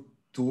go through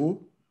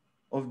two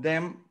of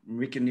them.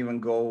 We can even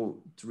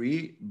go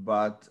three,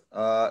 but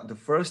the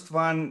first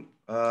one,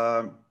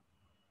 I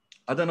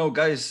don't know,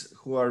 guys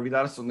who are with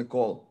us on the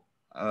call,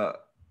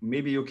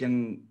 maybe you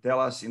can tell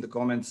us in the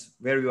comments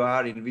where you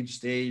are, in which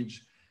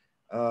stage,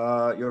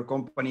 your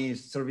company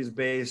is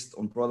service-based,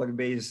 on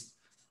product-based,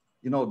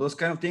 you know, those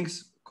kind of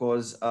things,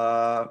 because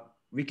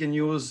we can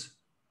use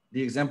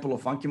the example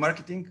of funky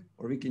marketing,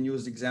 or we can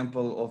use the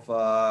example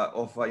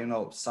of you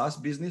know, SaaS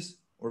business,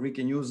 or we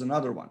can use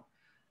another one.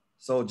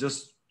 So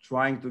just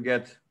trying to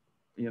get,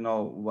 you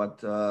know,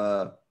 what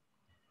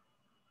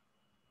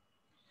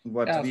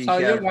we so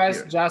have you guys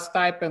here. just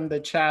type in the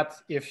chat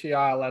if you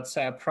are, let's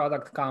say, a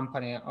product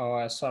company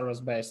or a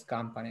service-based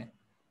company.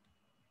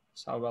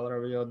 So we'll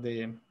review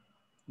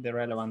the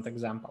relevant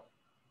example.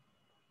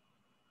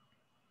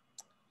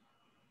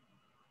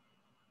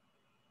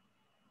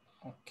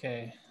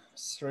 Okay,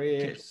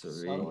 three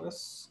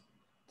service,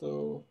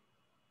 two.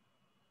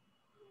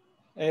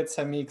 It's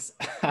a mix.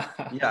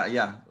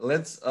 yeah.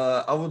 Let's.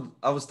 I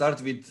would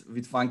start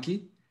with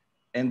funky,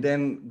 and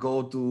then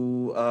go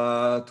to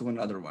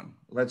another one.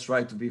 Let's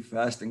try to be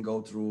fast and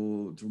go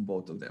through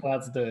both of them.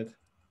 Let's do it.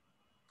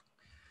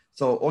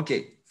 So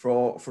okay,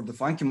 for the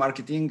funky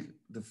marketing,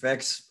 the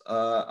facts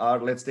are,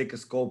 let's take a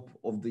scope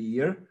of the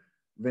year.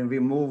 When we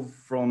move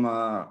from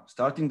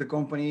starting the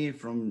company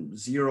from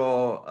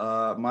zero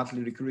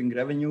monthly recurring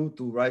revenue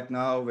to right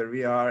now where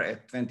we are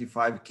at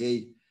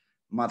 25K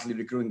monthly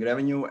recurring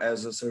revenue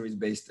as a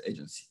service-based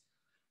agency.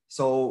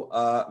 So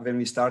when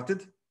we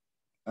started,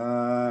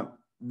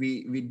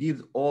 we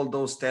did all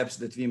those steps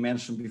that we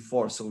mentioned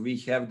before. So we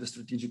have the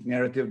strategic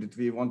narrative that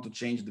we want to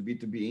change the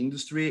B2B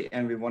industry,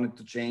 and we wanted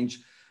to change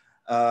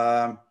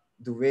the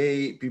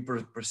way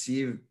people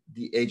perceive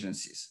the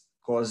agencies,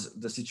 because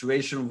the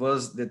situation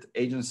was that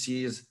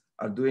agencies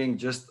are doing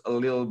just a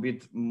little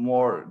bit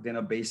more than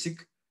a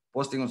basic,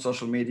 posting on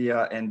social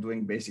media and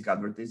doing basic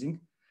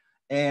advertising.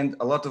 And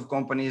a lot of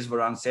companies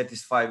were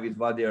unsatisfied with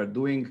what they are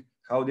doing,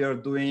 how they are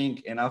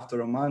doing, and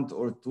after a month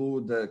or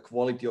two, the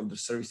quality of the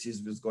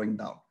services was going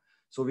down.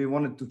 So we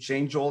wanted to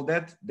change all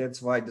that.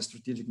 That's why the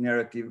strategic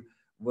narrative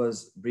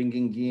was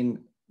bringing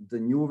in the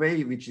new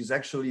way, which is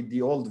actually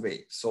the old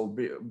way. So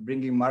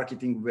bringing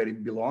marketing where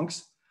it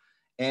belongs.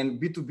 And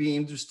B2B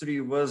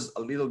industry was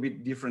a little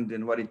bit different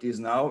than what it is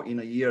now. In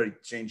a year,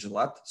 it changed a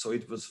lot. So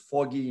it was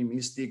foggy,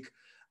 mystic,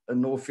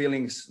 no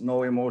feelings,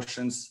 no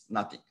emotions,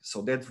 nothing.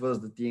 So that was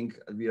the thing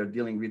we are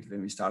dealing with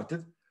when we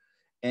started.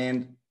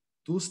 And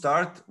to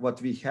start, what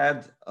we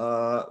had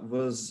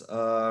was,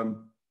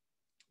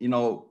 you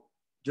know,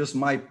 just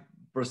my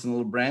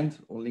personal brand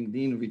on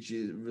LinkedIn, which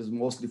was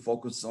mostly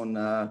focused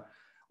on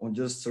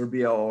just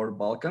Serbia or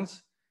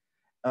Balkans.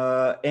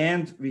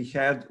 And we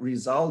had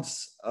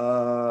results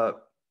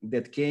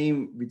that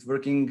came with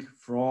working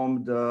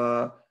from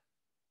the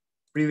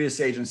previous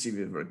agency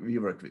we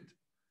worked with.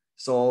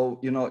 So,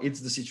 you know, it's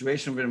the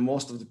situation where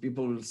most of the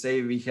people will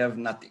say we have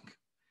nothing.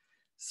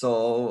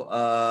 So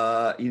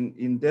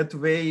in that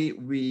way,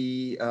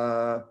 we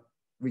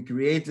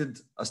created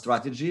a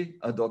strategy,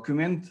 a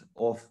document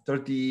of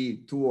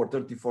 32 or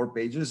 34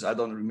 pages. I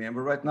don't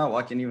remember right now.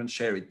 I can even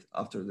share it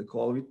after the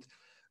call with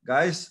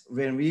guys.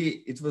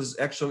 It was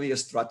actually a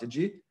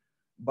strategy,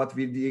 but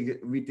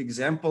with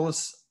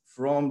examples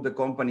from the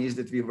companies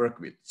that we work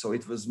with. So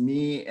it was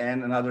me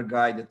and another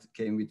guy that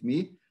came with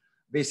me.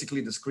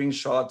 Basically, the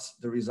screenshots,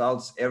 the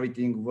results,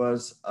 everything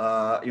was,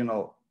 you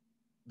know,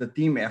 the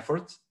team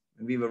effort.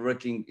 We were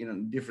working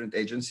in different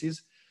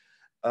agencies.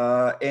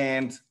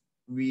 And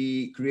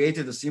we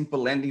created a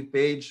simple landing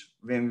page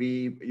when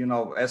we,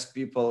 ask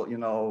people,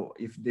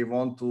 if they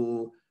want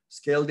to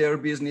scale their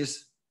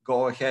business,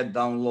 go ahead,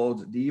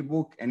 download the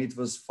ebook, and it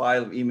was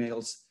 5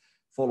 emails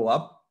follow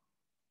up,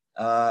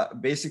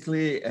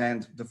 basically.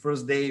 And the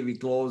first day we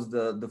closed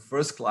the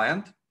first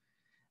client.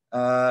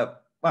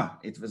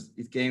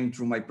 It came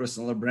through my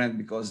personal brand,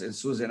 because as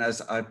soon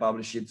as I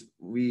published it,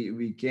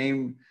 we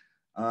came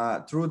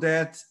through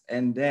that,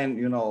 and then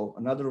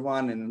another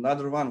one and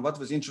another one. What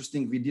was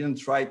interesting, we didn't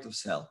try to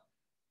sell.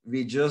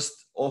 We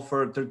just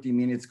offered 30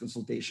 minutes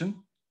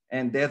consultation,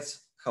 and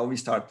that's how we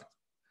started.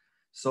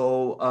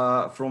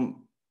 So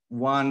from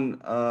one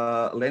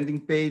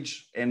landing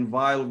page, and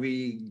while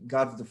we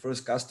got the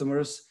first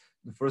customers,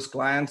 the first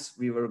clients,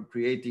 we were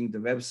creating the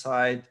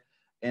website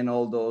and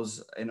all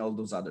those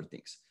other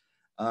things.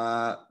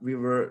 We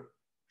were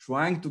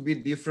trying to be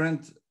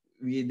different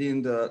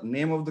within the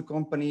name of the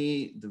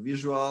company, the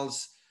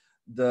visuals,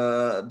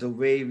 the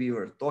way we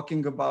were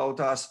talking about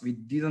us. We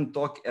didn't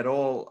talk at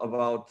all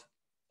about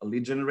a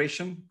lead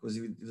generation, because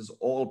it was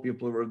all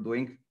people were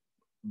doing.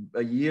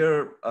 A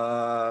year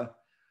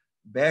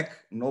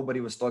back, nobody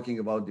was talking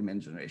about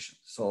demand generation.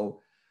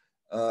 So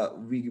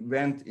we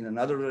went in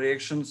another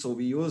direction. So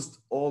we used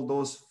all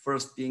those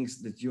first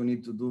things that you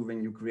need to do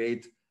when you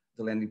create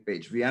the landing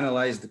page. We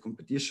analyzed the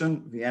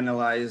competition. We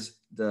analyzed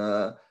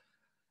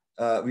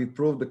we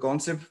proved the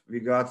concept. We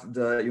got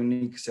the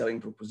unique selling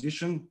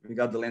proposition. We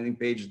got the landing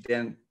page,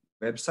 then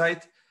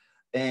website,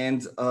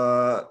 and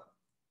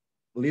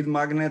lead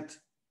magnet,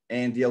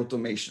 and the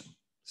automation.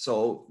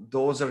 So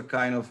those are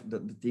kind of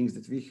the things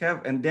that we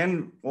have. And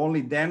then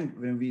only then,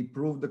 when we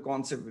proved the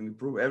concept, when we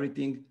proved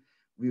everything,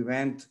 we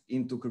went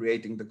into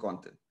creating the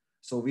content.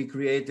 So we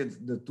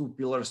created the 2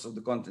 pillars of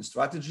the content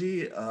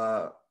strategy,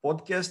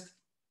 podcast.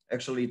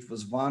 Actually, it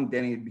was one,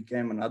 then it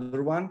became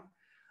another one,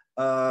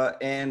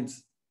 and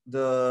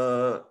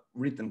the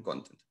written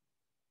content.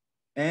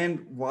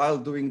 And while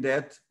doing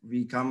that,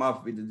 we come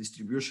up with the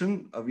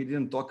distribution. We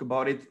didn't talk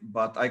about it,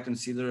 but I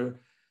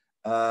consider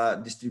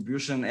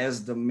distribution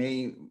as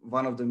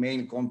one of the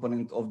main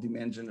component of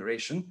demand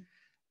generation.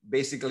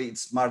 Basically,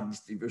 it's smart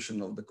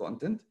distribution of the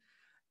content.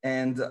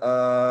 And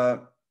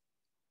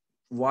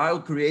while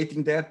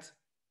creating that,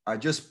 I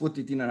just put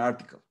it in an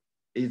article.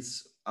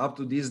 It's up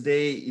to this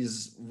day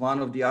is one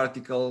of the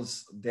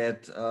articles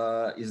that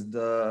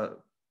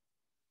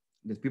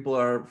that people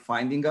are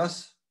finding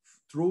us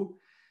through.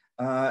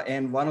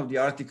 And one of the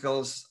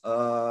articles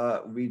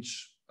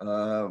which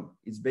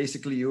is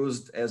basically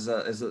used as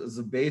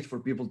a bait for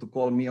people to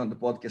call me on the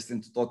podcast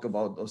and to talk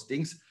about those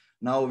things.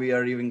 Now we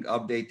are even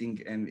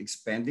updating and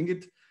expanding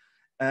it.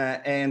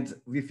 And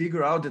we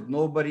figure out that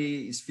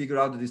nobody is figured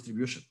out the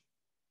distribution.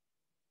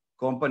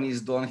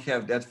 Companies don't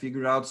have that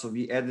figured out. So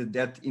we added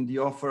that in the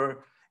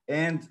offer.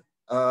 And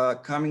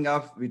coming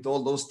up with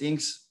all those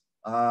things,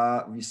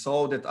 we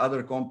saw that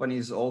other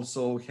companies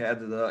also had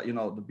the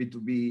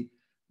B2B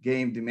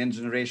game demand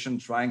generation,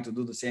 trying to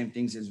do the same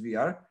things as we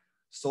are.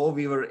 So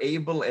we were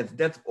able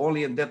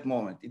only at that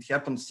moment, it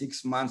happened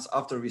 6 months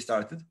after we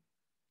started,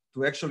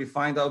 to actually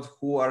find out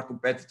who our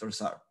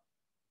competitors are.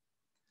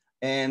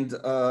 And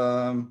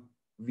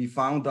we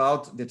found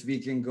out that we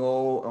can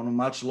go on a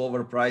much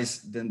lower price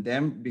than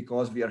them,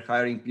 because we are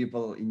hiring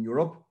people in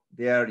Europe.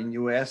 They are in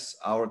US.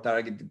 Our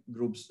target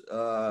groups,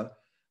 our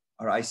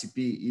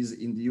ICP is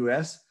in the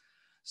US.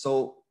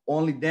 So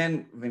only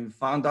then, when we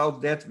found out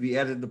that, we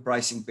added the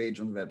pricing page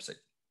on the website.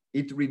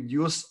 It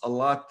reduced a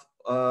lot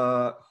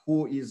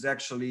who is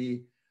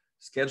actually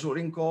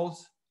scheduling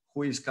calls,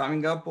 who is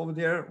coming up over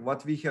there.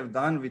 What we have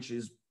done, which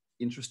is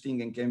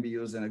interesting and can be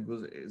used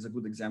as a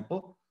good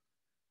example.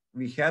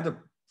 We had a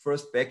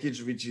first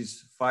package, which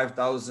is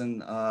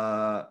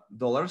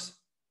 $5,000,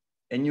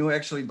 and you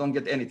actually don't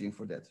get anything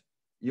for that.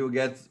 You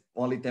get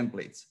only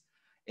templates.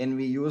 And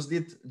we used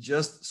it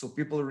just so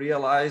people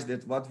realize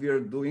that what we are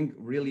doing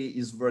really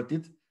is worth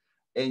it.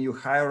 And you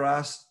hire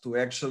us to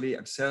actually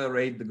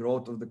accelerate the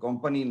growth of the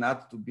company,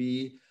 not to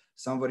be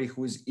somebody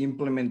who is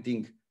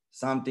implementing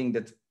something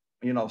that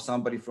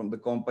somebody from the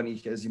company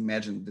has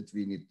imagined that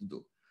we need to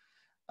do.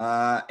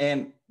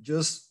 And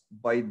just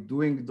by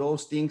doing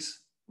those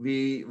things,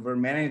 we were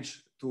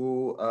managed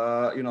to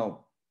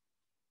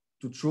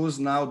to choose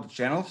now the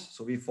channels.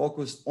 So we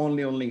focused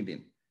only on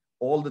LinkedIn.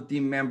 All the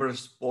team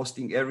members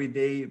posting every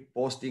day,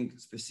 posting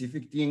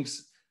specific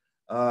things,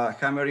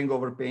 hammering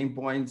over pain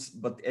points,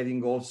 but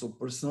adding also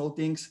personal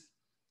things.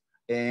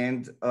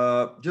 And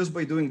just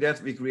by doing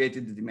that, we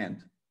created the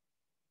demand.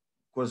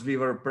 Because we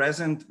were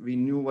present, we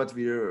knew what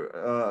we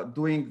were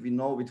doing, we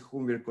know with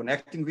whom we're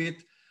connecting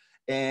with.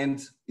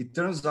 And it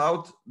turns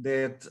out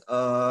that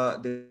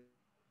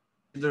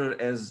either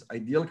as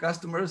ideal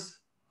customers,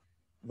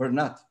 were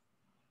not.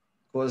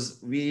 Because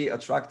we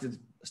attracted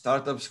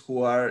startups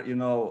who are,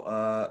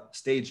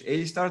 stage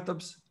A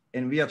startups,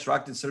 and we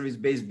attracted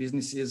service-based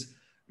businesses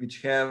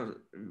which have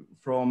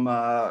from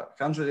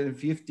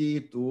 150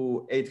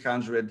 to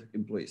 800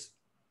 employees.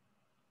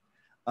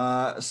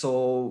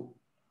 So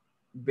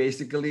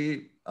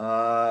basically,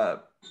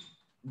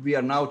 we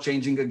are now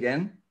changing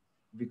again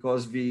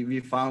because we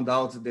found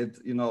out that,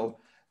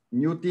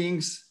 new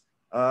things,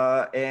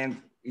 and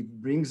it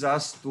brings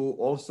us to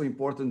also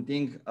important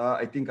thing.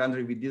 I think,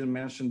 Andre, we didn't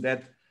mention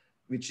that,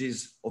 which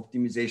is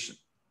optimization.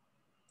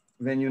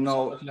 When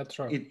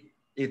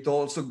it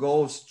also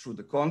goes through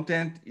the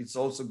content, it's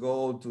also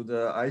go to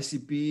the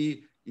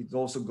ICP, it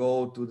also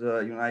go to the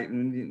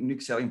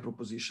unique selling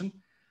proposition.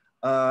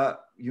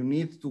 You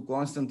need to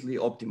constantly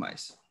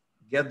optimize,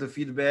 get the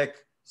feedback,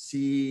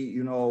 see,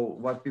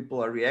 what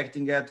people are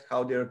reacting at,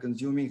 how they're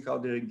consuming, how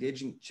they're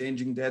engaging,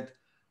 changing that,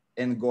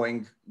 and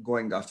going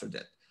after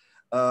that.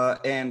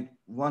 And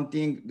one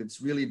thing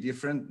that's really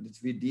different that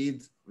we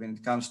did when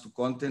it comes to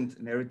content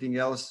and everything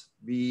else,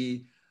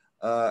 we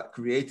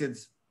created,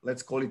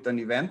 let's call it an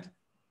event,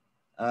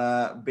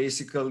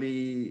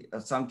 basically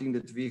something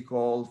that we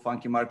call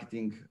Funky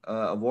Marketing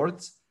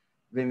Awards.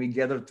 When we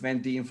gathered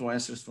 20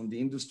 influencers from the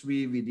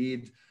industry, we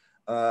did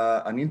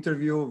an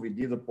interview, we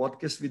did a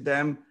podcast with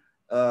them,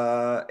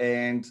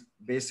 and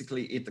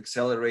basically it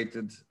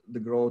accelerated the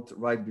growth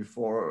right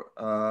before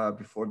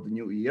the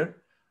new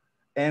year.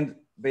 And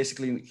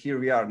basically here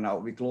we are now.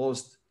 We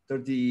closed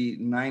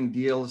 39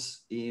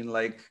 deals in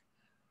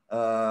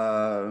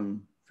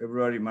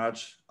February,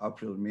 March,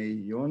 April, May,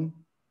 June.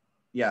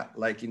 Yeah,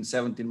 in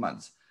 17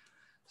 months.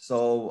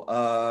 So,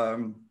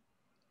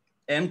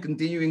 and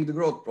continuing the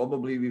growth,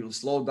 probably we will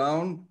slow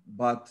down,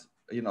 but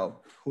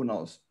who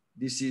knows?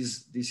 This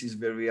is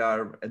where we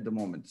are at the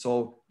moment.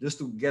 So just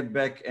to get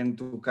back and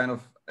to kind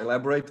of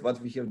elaborate what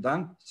we have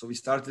done. So we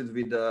started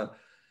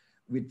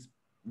with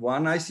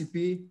one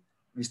ICP.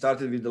 We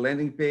started with the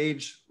landing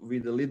page,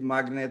 with the lead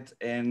magnet,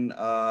 and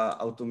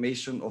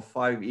automation of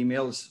 5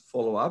 emails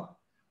follow up.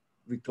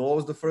 We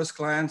closed the first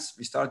clients.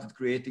 We started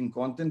creating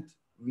content.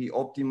 We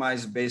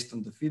optimized based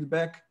on the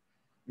feedback.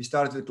 We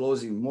started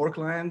closing more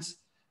clients.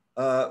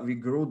 We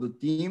grew the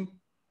team.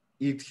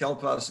 It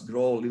helped us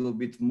grow a little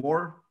bit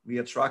more. We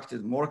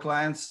attracted more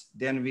clients.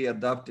 Then we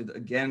adapted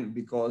again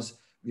because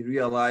we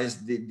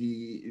realized that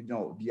the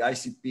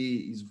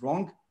ICP is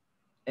wrong.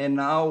 And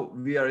now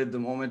we are at the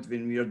moment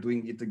when we are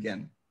doing it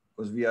again,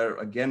 because we are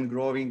again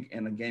growing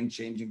and again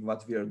changing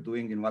what we are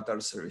doing and what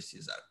our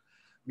services are.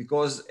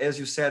 Because as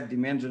you said,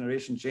 demand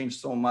generation changed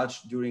so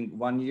much during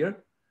 1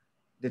 year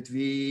that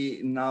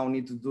we now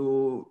need to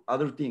do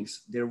other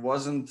things. There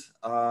wasn't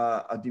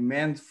a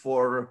demand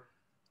for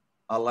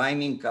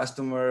aligning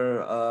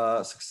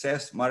customer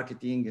success,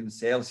 marketing, and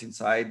sales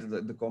inside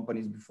the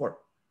companies before.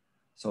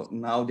 So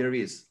now there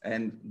is,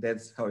 and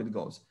that's how it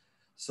goes.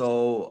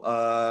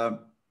 So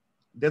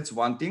that's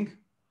one thing.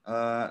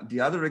 The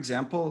other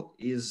example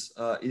is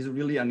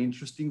really an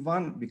interesting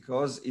one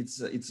because it's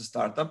a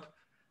startup,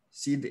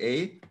 Seed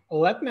A.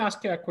 Let me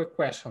ask you a quick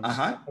question.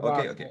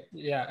 Okay.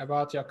 Yeah,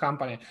 about your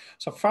company.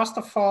 So first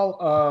of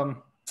all,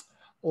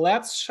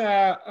 let's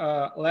share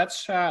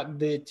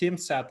the team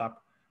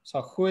setup.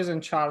 So who is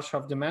in charge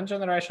of demand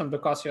generation?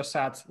 Because you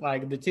said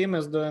the team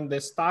is doing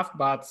this stuff,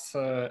 but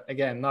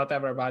again, not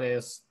everybody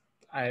is.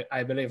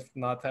 I believe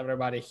not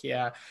everybody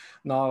here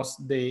knows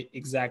the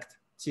exact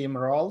team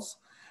roles.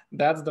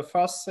 That's the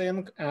first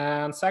thing.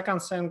 And second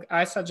thing,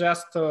 I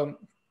suggest to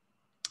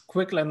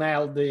quickly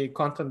nail the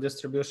content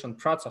distribution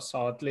process,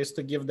 so at least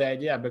to give the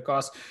idea,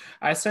 because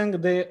I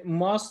think the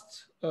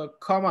most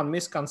common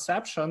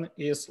misconception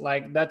is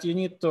that you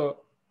need to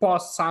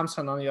post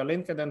something on your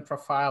LinkedIn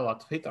profile or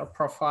Twitter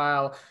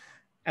profile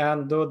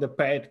and do the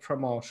paid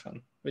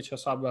promotion, which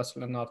is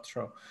obviously not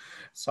true.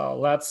 So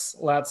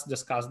let's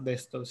discuss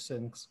these two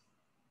things.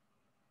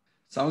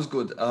 Sounds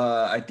good.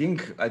 I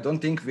don't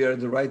think we are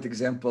the right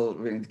example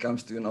when it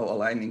comes to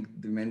aligning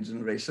demand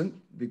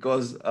generation,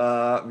 because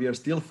we are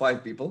still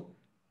 5 people.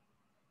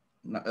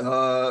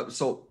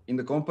 So in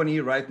the company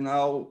right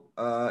now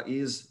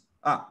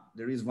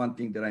there is one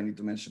thing that I need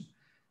to mention.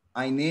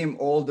 I name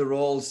all the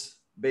roles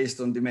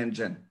based on demand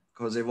gen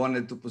because I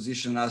wanted to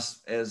position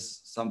us as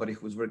somebody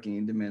who's working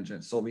in demand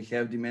gen. So we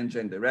have demand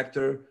gen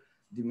director,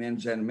 demand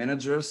gen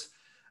managers.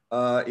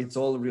 It's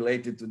all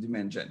related to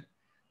demand gen.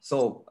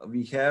 So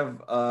we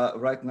have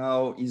right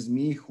now is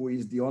me, who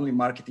is the only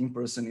marketing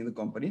person in the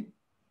company.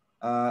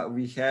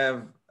 We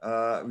have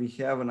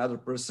another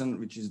person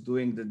which is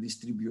doing the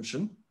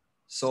distribution.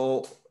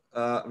 So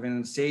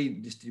when I say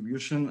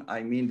distribution,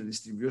 I mean the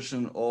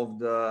distribution of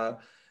the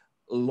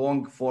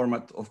long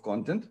format of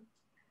content.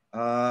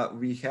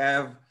 We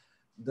have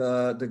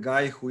the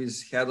guy who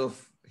is head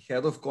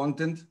of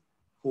content,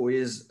 who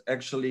is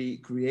actually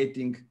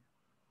creating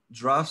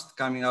drafts,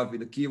 coming up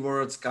with the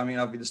keywords, coming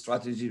up with the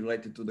strategy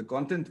related to the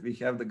content. We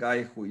have the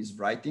guy who is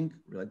writing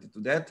related to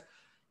that.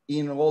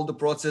 In all the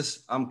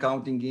process, I'm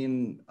counting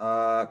in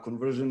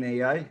Conversion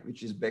AI,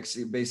 which is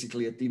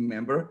basically a team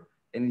member,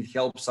 and it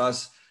helps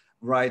us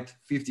write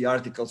 50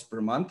 articles per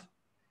month,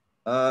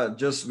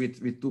 just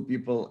with 2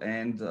 people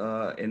and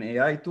an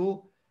AI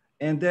tool.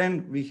 And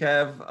then we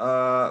have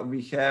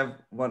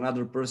one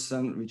other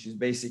person, which is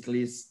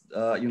basically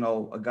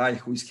a guy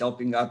who is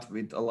helping out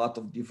with a lot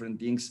of different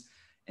things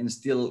and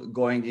still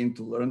going in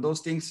to learn those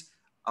things.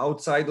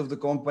 outside of the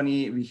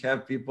company, we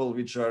have people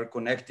which are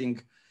connecting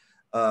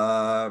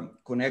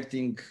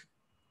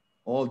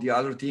all the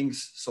other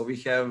things. So we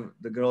have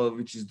the girl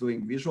which is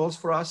doing visuals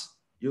for us.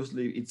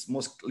 Usually it's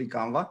mostly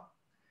Canva.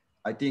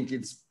 I think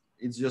it's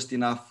just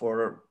enough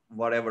for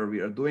whatever we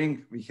are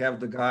doing. We have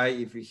the guy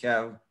if we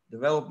have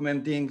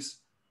development things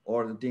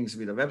or the things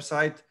with a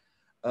website.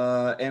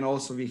 And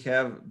also we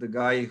have the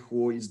guy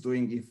who is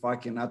doing, if I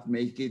cannot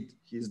make it,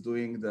 he's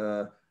doing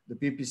the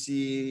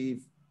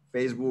PPC,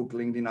 Facebook,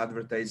 LinkedIn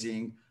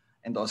advertising,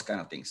 and those kind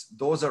of things.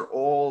 Those are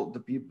all the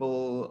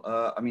people,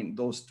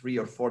 those 3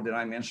 or 4 that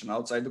I mentioned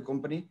outside the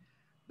company,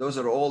 those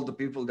are all the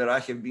people that I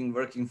have been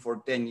working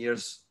for 10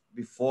 years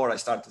before I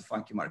started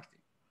Funky Marketing.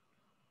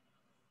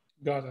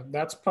 Got it.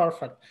 That's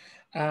perfect.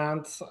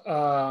 And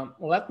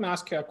let me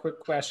ask you a quick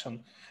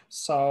question.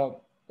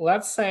 So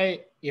let's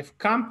say if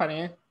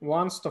company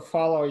wants to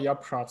follow your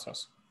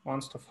process,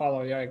 wants to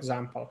follow your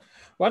example,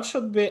 what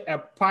should be a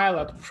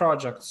pilot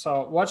project?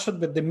 So what should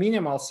be the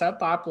minimal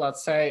setup?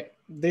 Let's say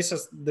this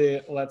is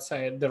the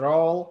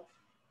role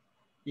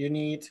you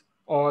need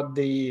or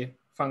the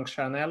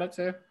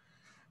functionality.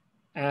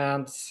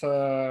 And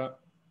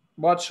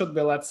what should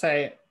be, let's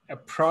say, a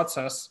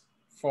process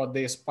for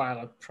this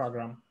pilot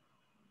program?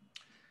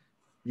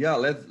 Yeah,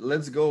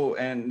 let's go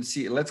and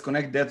see. Let's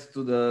connect that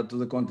to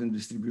the content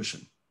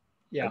distribution.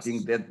 Yes. I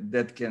think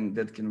that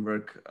can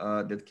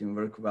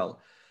work well.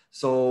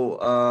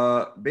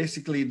 So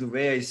basically, the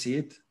way I see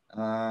it,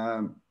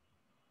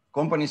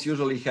 companies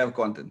usually have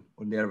content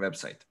on their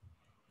website,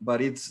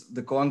 but it's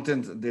the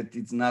content that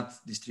it's not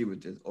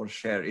distributed or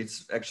shared.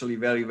 It's actually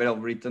very well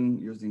written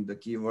using the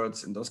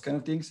keywords and those kind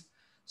of things.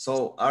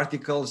 So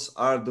articles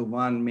are the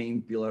one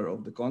main pillar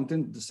of the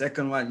content. The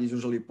second one is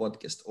usually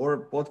podcast,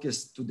 or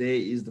podcast today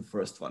is the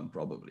first one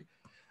probably.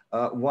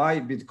 Why?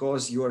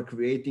 Because you are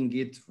creating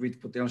it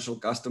with potential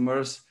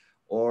customers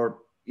or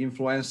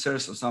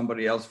influencers or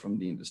somebody else from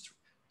the industry.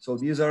 So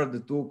these are the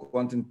 2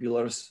 content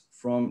pillars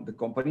from the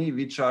company,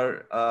 which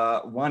are,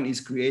 one is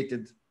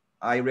created,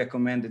 I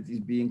recommend it is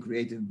being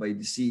created by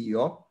the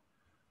CEO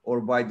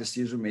or by the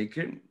decision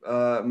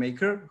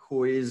maker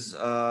who is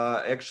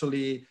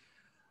actually,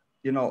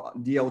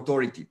 the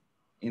authority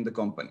in the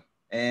company.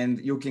 And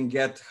you can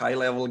get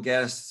high-level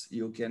guests,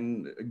 you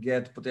can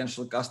get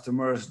potential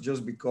customers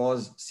just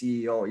because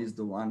CEO is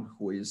the one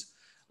who is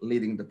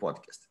leading the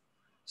podcast.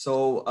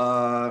 So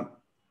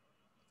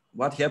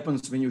what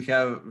happens when you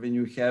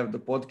have the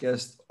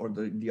podcast or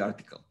the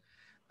article?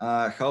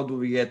 How do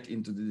we get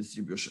into the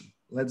distribution?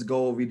 Let's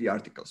go with the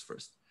articles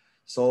first.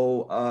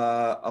 So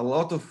a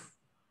lot of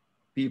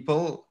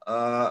people,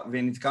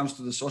 when it comes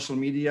to the social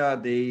media,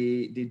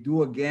 they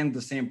do again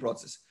the same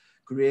process.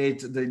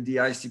 Create the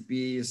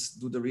ICPs,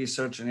 do the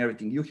research and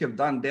everything. You have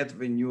done that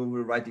when you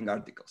were writing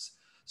articles.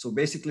 So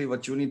basically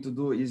what you need to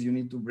do is you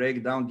need to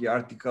break down the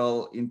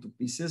article into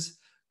pieces,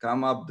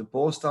 come up the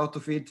post out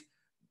of it,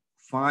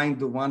 find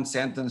the one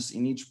sentence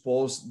in each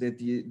post that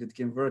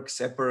can work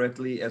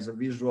separately as a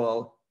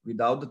visual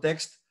without the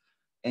text,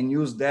 and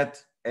use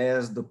that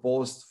as the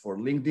post for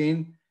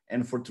LinkedIn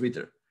and for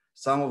Twitter.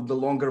 Some of the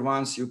longer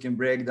ones you can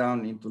break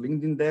down into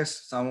LinkedIn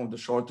decks. Some of the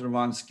shorter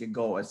ones can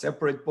go as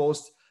separate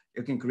posts.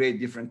 You can create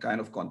different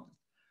kind of content.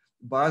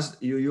 But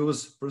you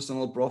use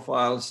personal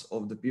profiles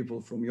of the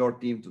people from your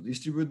team to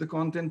distribute the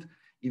content.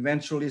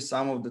 Eventually,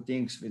 some of the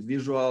things with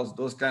visuals,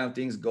 those kind of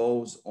things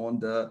goes on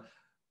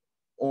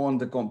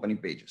the company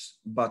pages.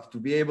 But to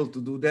be able to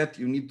do that,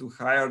 you need to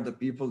hire the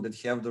people that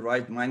have the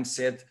right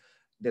mindset,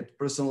 that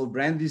personal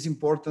brand is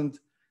important,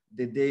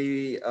 that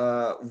they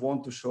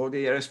want to show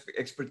their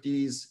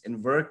expertise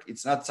and work.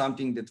 It's not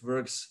something that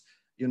works,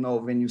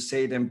 when you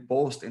say them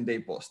post and they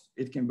post.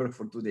 It can work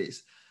for 2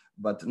 days,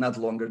 but not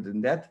longer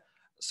than that.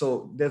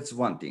 So that's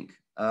one thing.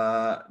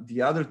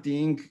 The other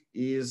thing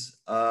is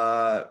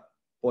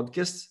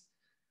podcasts.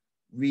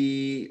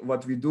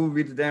 What we do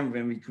with them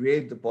when we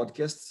create the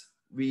podcasts,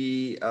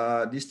 we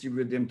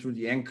distribute them through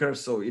the Anchor,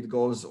 so it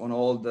goes on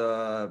all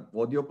the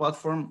audio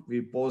platform.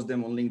 We post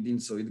them on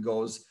LinkedIn, so it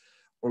goes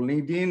on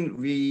LinkedIn.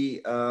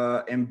 We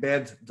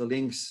embed the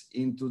links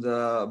into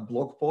the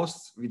blog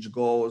posts, which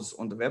goes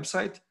on the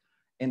website,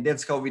 and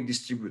that's how we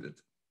distribute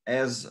it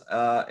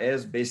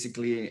as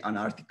basically an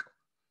article.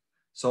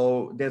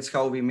 So that's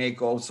how we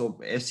make also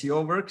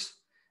SEO works.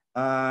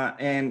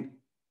 And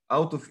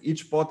out of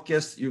each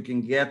podcast, you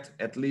can get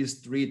at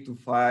least 3 to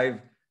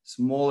 5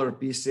 smaller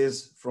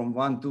pieces from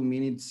 1-2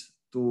 minutes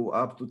to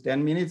up to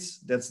 10 minutes.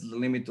 That's the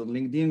limit on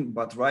LinkedIn.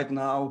 But right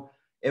now,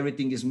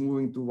 everything is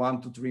moving to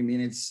 1 to 3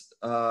 minutes.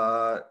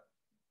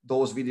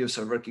 Those videos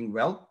are working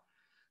well.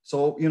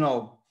 So,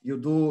 you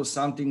do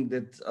something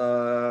that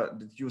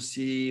you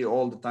see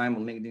all the time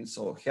on LinkedIn.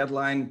 So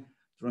headline,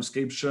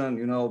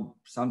 transcription,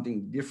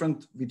 something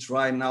different. We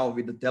try now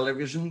with the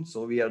television.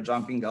 So we are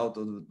jumping out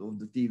of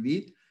the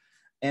TV.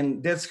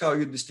 And that's how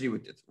you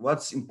distribute it.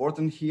 What's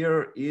important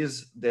here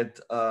is that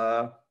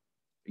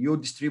you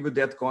distribute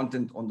that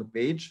content on the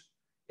page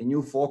and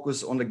you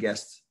focus on the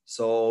guests.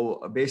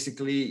 So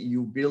basically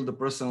you build the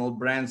personal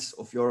brands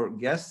of your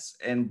guests.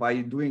 And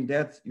by doing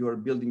that, you are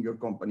building your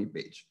company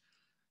page.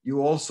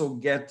 You also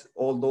get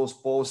all those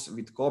posts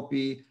with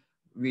copy,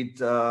 with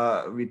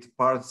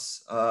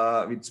parts,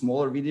 with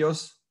smaller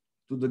videos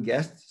to the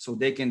guests, so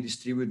they can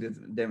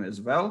distribute them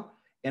as well.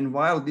 And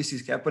while this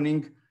is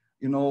happening,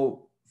 you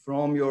know,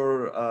 from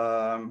your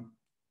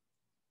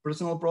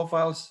personal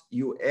profiles,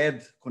 you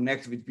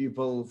connect with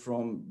people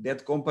from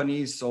that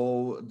company,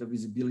 so the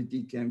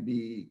visibility can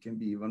be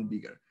even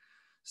bigger.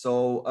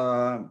 So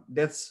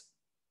that's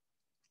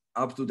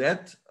up to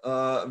that.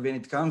 When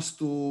it comes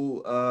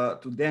to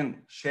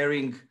then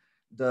sharing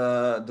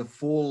the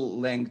full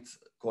length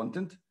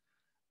content,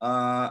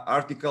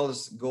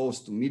 articles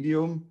goes to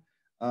Medium.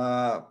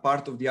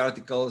 Part of the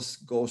articles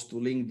goes to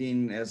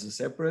LinkedIn as a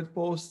separate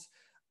post.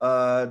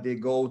 They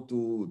go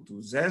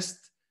to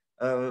Zest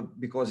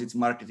because it's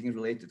marketing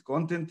related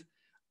content.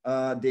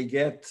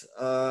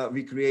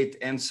 We create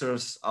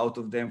answers out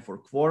of them for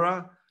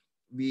Quora.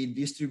 We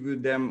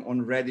distribute them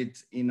on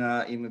Reddit in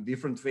a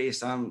different way.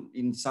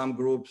 In some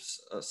groups,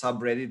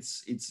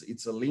 subreddits,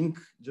 it's a link,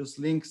 just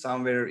link.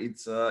 Somewhere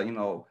it's a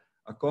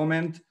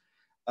comment.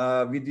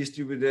 We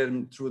distribute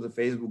them through the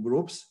Facebook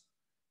groups,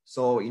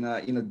 so in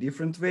a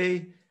different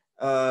way.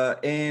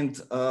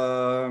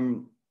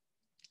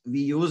 We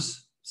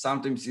use,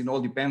 sometimes it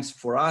all depends.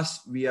 For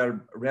us, we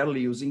are rarely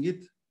using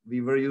it.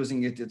 We were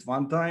using it at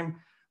one time,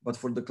 but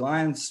for the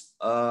clients,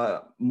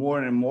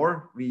 more and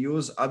more, we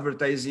use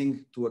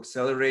advertising to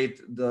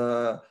accelerate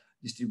the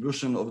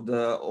distribution of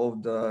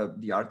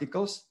the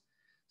articles.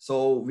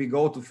 So we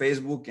go to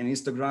Facebook and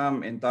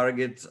Instagram and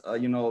target,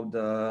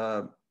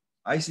 the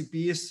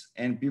ICPs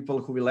and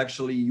people who will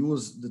actually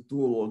use the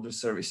tool or the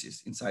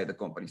services inside the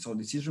company. So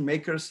decision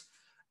makers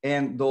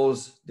and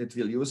those that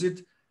will use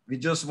it. We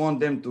just want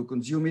them to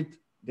consume it.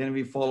 Then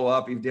we follow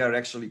up if they are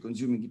actually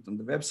consuming it on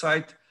the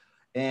website.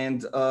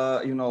 And,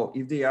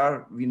 if they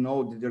are, we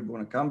know that they're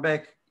going to come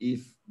back.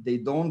 If they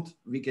don't,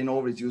 we can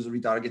always use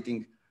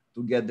retargeting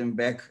to get them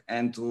back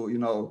and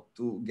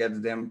to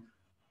get them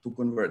to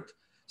convert.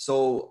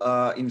 So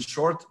in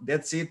short,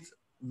 that's it.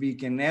 We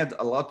can add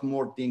a lot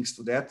more things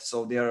to that.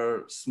 So there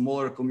are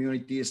smaller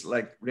communities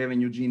like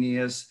Revenue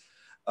Genius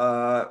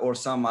or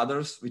some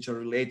others, which are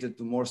related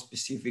to more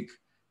specific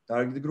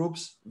target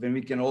groups, when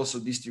we can also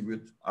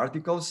distribute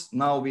articles.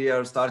 Now we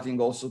are starting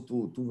also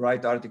to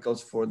write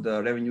articles for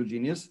the Revenue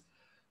Genius.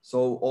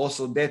 So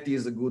also that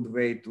is a good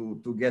way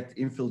to get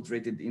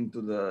infiltrated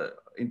into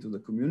the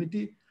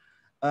community.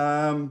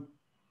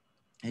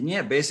 And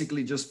yeah,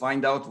 basically just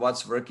find out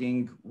what's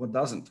working, what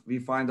doesn't. We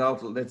find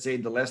out, let's say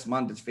the last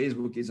month that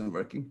Facebook isn't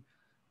working.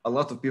 A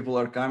lot of people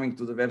are coming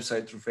to the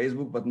website through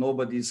Facebook, but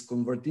nobody's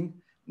converting.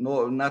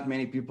 No, not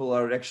many people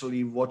are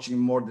actually watching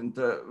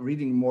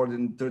reading more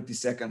than 30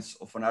 seconds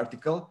of an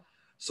article.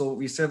 So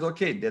we said,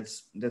 okay,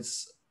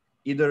 that's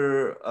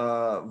either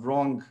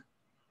wrong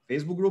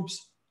Facebook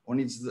groups or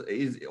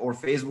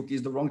Facebook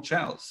is the wrong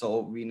channel. So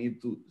we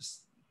need to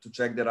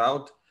check that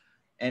out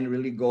and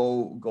really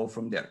go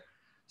from there.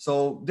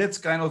 So that's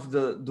kind of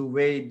the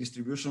way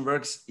distribution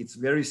works. It's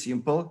very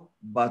simple,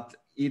 but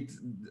it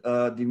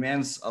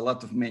demands a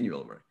lot of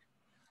manual work.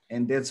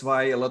 And that's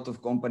why a lot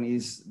of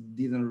companies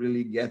didn't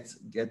really get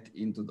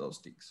into those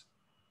things.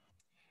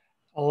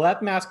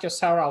 Let me ask you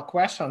several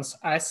questions.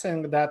 I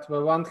think that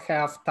we won't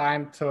have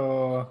time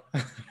to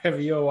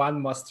review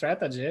one more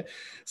strategy.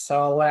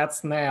 So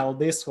let's nail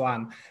this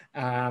one.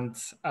 And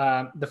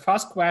the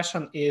first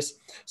question is,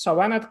 so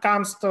when it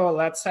comes to,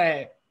 let's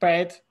say,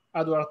 paid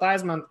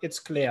advertisement, it's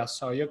clear.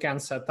 So you can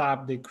set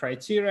up the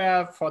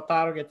criteria for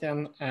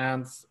targeting,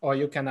 or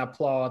you can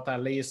upload a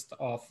list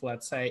of,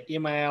 let's say,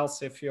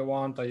 emails if you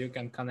want, or you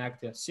can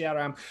connect your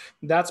CRM.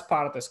 That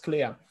part is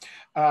clear.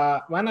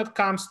 When it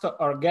comes to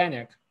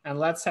organic, and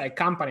let's say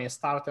company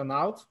starting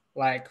out,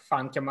 like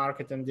Funky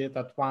Marketing did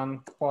at one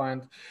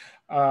point,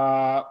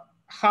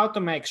 how to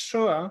make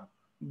sure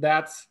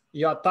that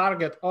your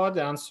target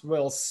audience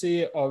will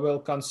see or will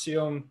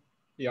consume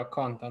your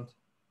content?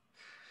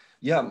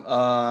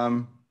 Yeah,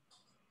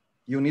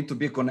 you need to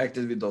be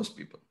connected with those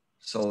people.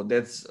 So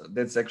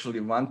that's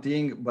actually one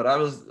thing. But I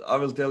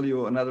will tell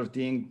you another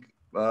thing.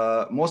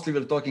 Mostly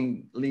we're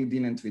talking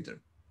LinkedIn and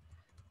Twitter.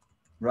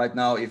 Right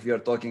now, if we are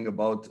talking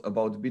about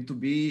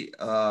B2B,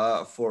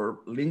 for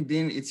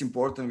LinkedIn, it's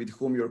important with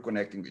whom you're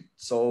connecting with.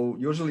 So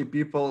usually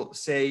people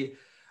say,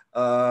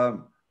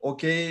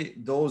 okay,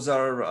 those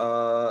are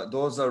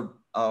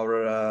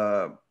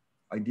our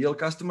ideal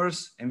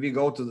customers, and we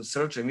go to the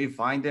search and we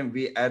find them,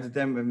 we add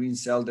them, and we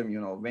sell them,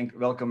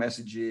 welcome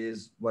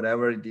messages,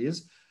 whatever it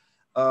is.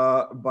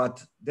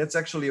 But that's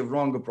actually a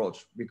wrong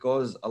approach,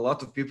 because a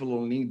lot of people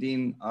on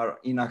LinkedIn are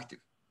inactive.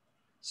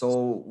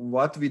 So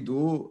what we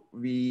do,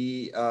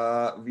 we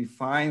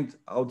find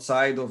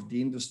outside of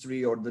the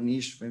industry or the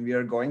niche when we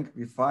are going,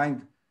 we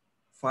find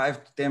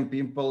 5 to 10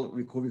 people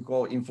who we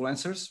call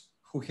influencers,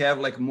 who have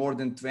like more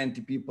than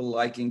 20 people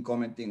liking,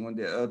 commenting on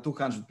the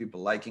 200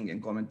 people liking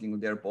and commenting on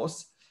their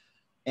posts.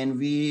 And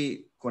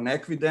we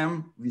connect with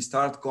them. We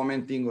start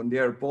commenting on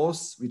their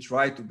posts. We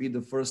try to be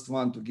the first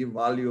one to give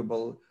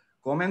valuable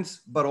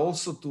comments, but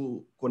also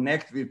to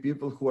connect with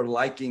people who are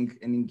liking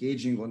and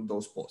engaging on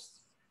those posts.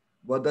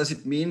 What does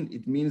it mean?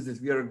 It means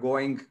that we are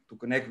going to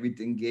connect with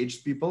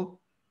engaged people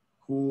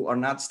who are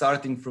not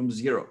starting from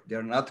zero. They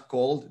are not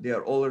cold, they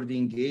are already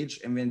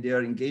engaged. And when they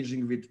are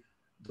engaging with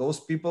those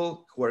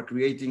people who are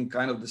creating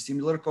kind of the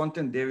similar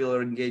content, they will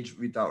engage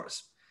with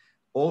ours.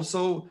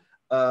 Also,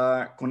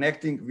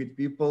 connecting with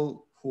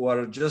people who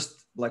are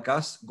just like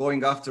us,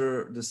 going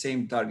after the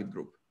same target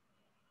group.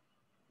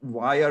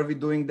 Why are we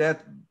doing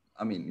that?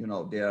 I mean, you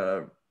know, they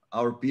are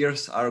our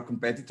peers, our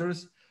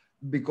competitors,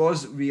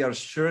 because we are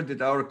sure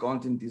that our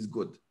content is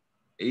good,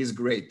 is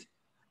great.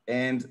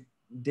 And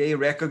they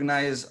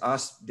recognize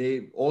us.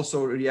 They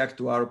also react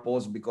to our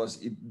posts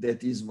because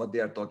that is what they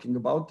are talking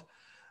about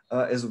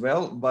as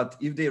well. But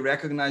if they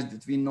recognize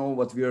that we know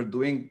what we are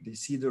doing, they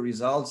see the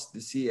results, they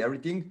see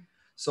everything,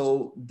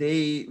 so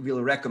they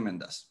will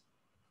recommend us.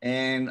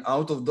 And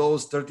out of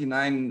those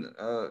 39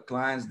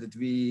 clients that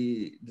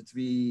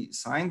we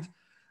signed,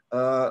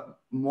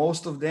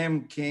 most of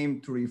them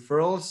came to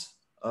referrals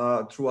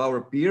through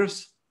our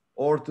peers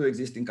or to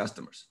existing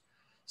customers.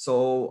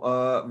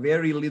 So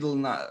very little,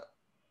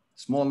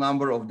 small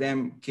number of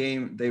them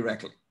came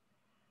directly.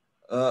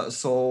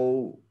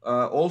 Also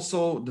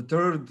the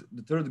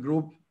third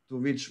group to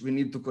which we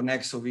need to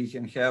connect so we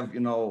can have, you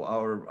know,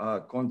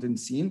 our content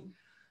seen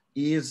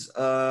is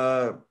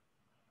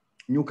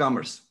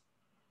newcomers.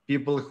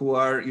 People who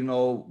are, you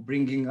know,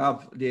 bringing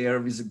up their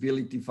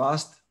visibility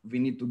fast. We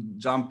need to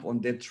jump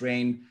on that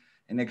train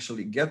and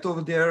actually get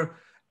over there.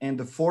 And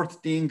the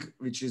fourth thing,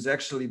 which is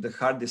actually the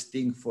hardest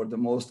thing for the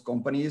most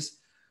companies,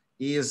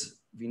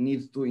 is we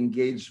need to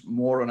engage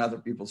more on other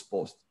people's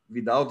posts.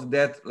 Without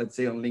that, let's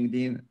say on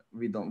LinkedIn,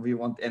 we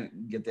won't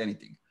get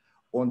anything.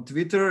 On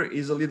Twitter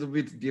is a little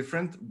bit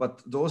different,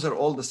 but those are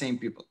all the same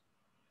people.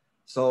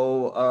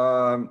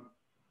 So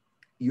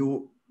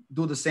you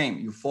do the same.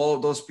 You follow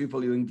those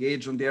people, you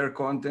engage on their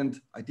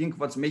content. I think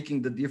what's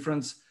making the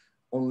difference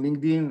on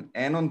LinkedIn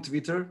and on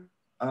Twitter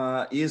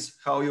is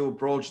how you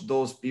approach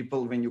those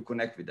people when you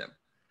connect with them.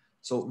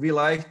 So we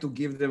like to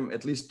give them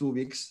at least 2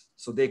 weeks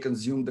so they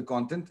consume the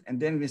content, and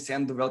then we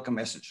send the welcome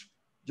message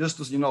just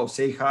to, you know,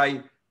 say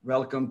hi,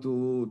 welcome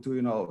to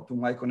you know, to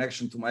my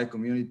connection, to my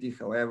community,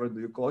 however do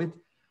you call it.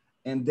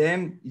 And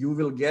then you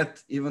will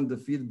get even the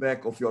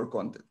feedback of your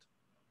content.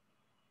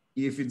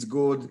 If it's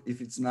good,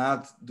 if it's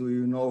not, do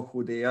you know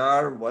who they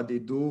are, what they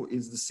do?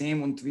 It's the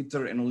same on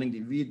Twitter and on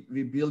LinkedIn.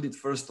 We build it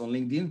first on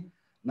LinkedIn.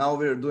 Now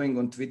we're doing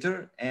on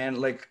Twitter, and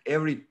like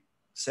every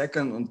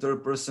second and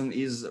third person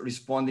is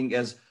responding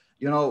as,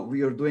 you know,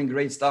 we are doing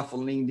great stuff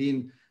on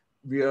LinkedIn.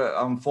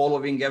 I'm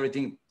following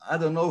everything. I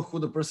don't know who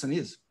the person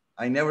is.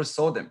 I never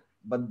saw them,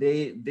 but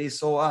they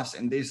saw us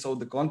and they saw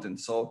the content.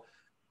 So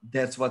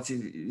that's what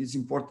is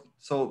important.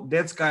 So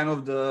that's kind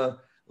of the,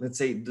 let's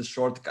say, the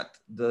shortcut.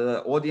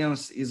 The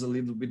audience is a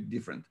little bit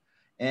different,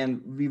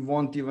 and we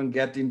won't even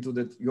get into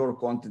that. Your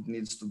content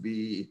needs to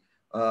be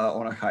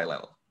on a high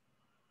level.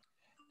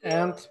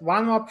 And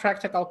one more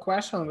practical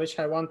question, which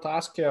I want to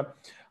ask you.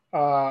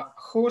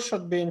 Who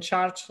should be in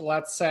charge?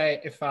 Let's say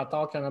if we're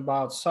talking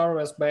about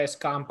service-based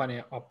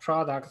company or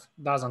product,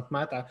 doesn't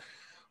matter.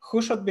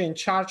 Who should be in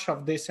charge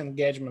of this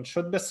engagement?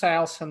 Should be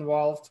sales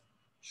involved?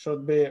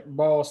 Should be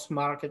both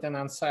marketing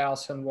and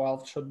sales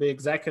involved? Should be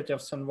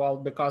executives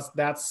involved? Because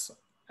that's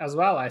as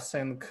well, I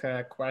think,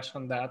 a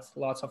question that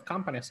lots of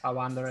companies are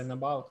wondering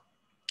about.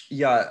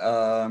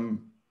 Yeah,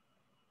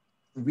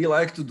 we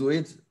like to do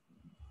it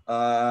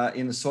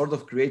in a sort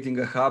of creating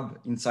a hub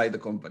inside the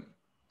company.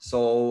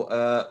 So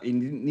it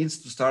needs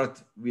to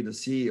start with the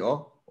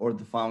CEO or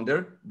the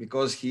founder,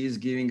 because he is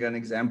giving an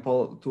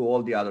example to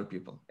all the other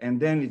people. And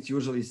then it's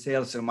usually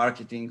sales and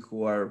marketing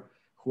who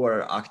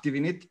are active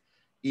in it.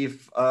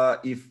 If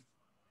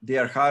they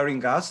are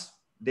hiring us,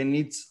 then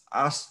it's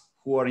us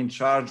who are in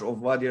charge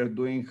of what they are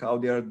doing, how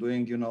they are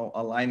doing, you know,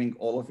 aligning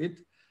all of it.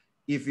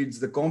 If it's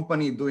the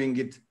company doing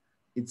it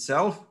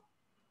itself,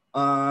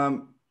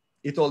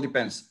 it all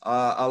depends.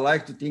 I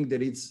like to think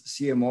that it's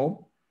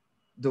CMO,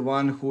 the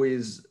one who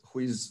is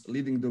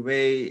leading the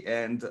way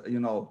and,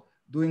 you know,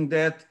 doing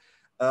that.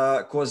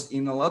 Because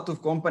in a lot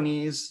of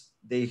companies,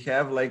 they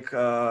have like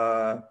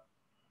a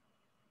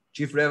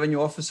chief revenue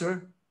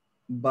officer,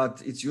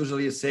 but it's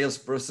usually a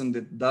salesperson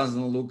that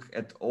doesn't look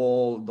at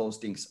all those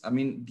things. I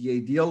mean, the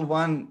ideal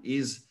one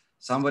is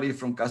somebody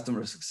from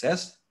customer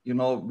success, you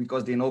know,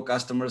 because they know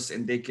customers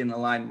and they can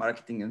align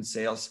marketing and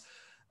sales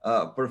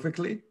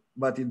perfectly,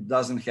 but it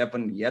doesn't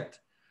happen yet.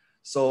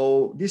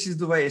 So this is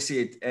the way I see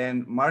it.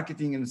 And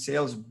marketing and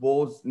sales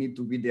both need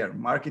to be there.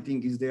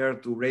 Marketing is there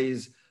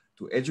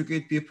to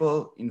educate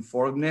people,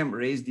 inform them,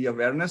 raise the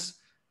awareness.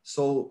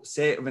 So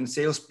say when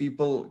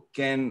salespeople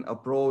can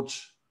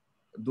approach,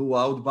 do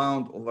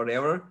outbound or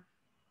whatever,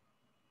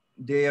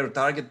 their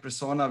target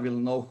persona will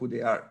know who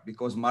they are,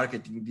 because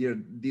marketing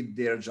did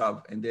their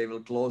job, and they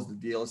will close the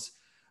deals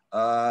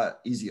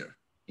easier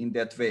in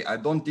that way.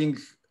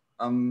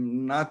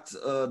 I'm not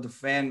the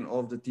fan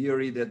of the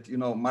theory that, you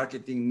know,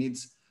 marketing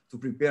needs to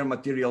prepare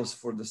materials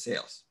for the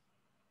sales.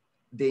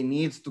 They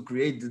need to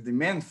create the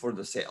demand for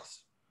the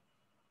sales.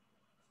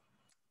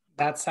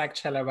 That's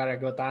actually a very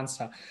good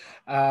answer.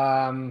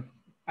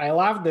 I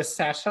love this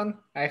session.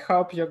 I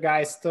hope you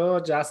guys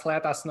too. Just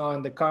let us know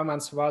in the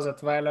comments, was it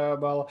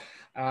valuable?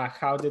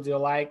 How did you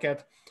like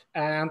it?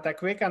 And a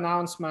quick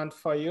announcement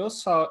for you.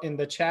 So in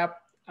the chat,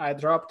 I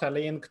dropped a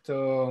link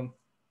to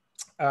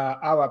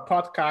our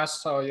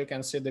podcast, so you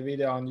can see the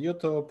video on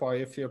YouTube, or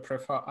if you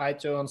prefer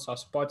iTunes or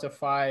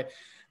Spotify,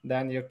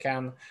 then you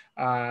can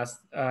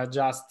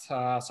just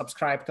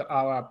subscribe to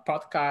our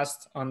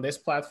podcast on these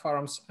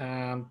platforms,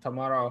 and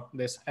tomorrow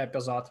this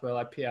episode will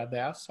appear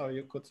there, so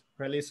you could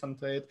re-listen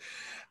to it.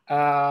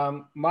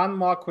 One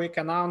more quick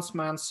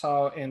announcement.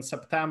 So in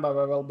September,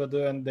 we will be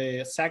doing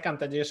the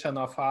second edition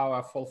of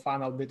our Full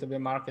Funnel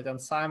B2B Marketing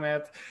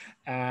Summit,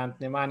 and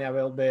Nemanja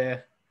will be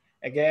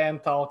again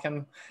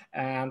talking,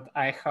 and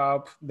I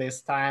hope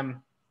this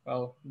time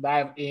we'll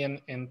dive in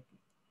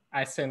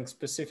I think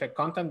specific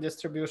content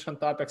distribution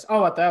topics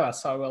or whatever,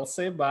 so we'll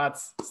see, but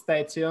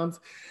stay tuned.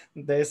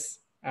 This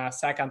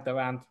second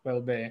event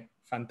will be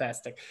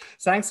fantastic.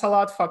 Thanks a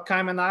lot for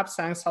coming up,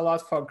 thanks a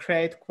lot for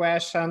great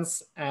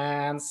questions,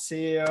 and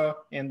see you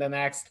in the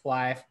next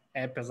live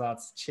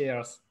episodes.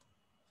 Cheers.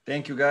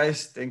 Thank you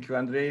guys, thank you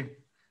Andrei,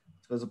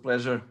 it was a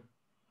pleasure.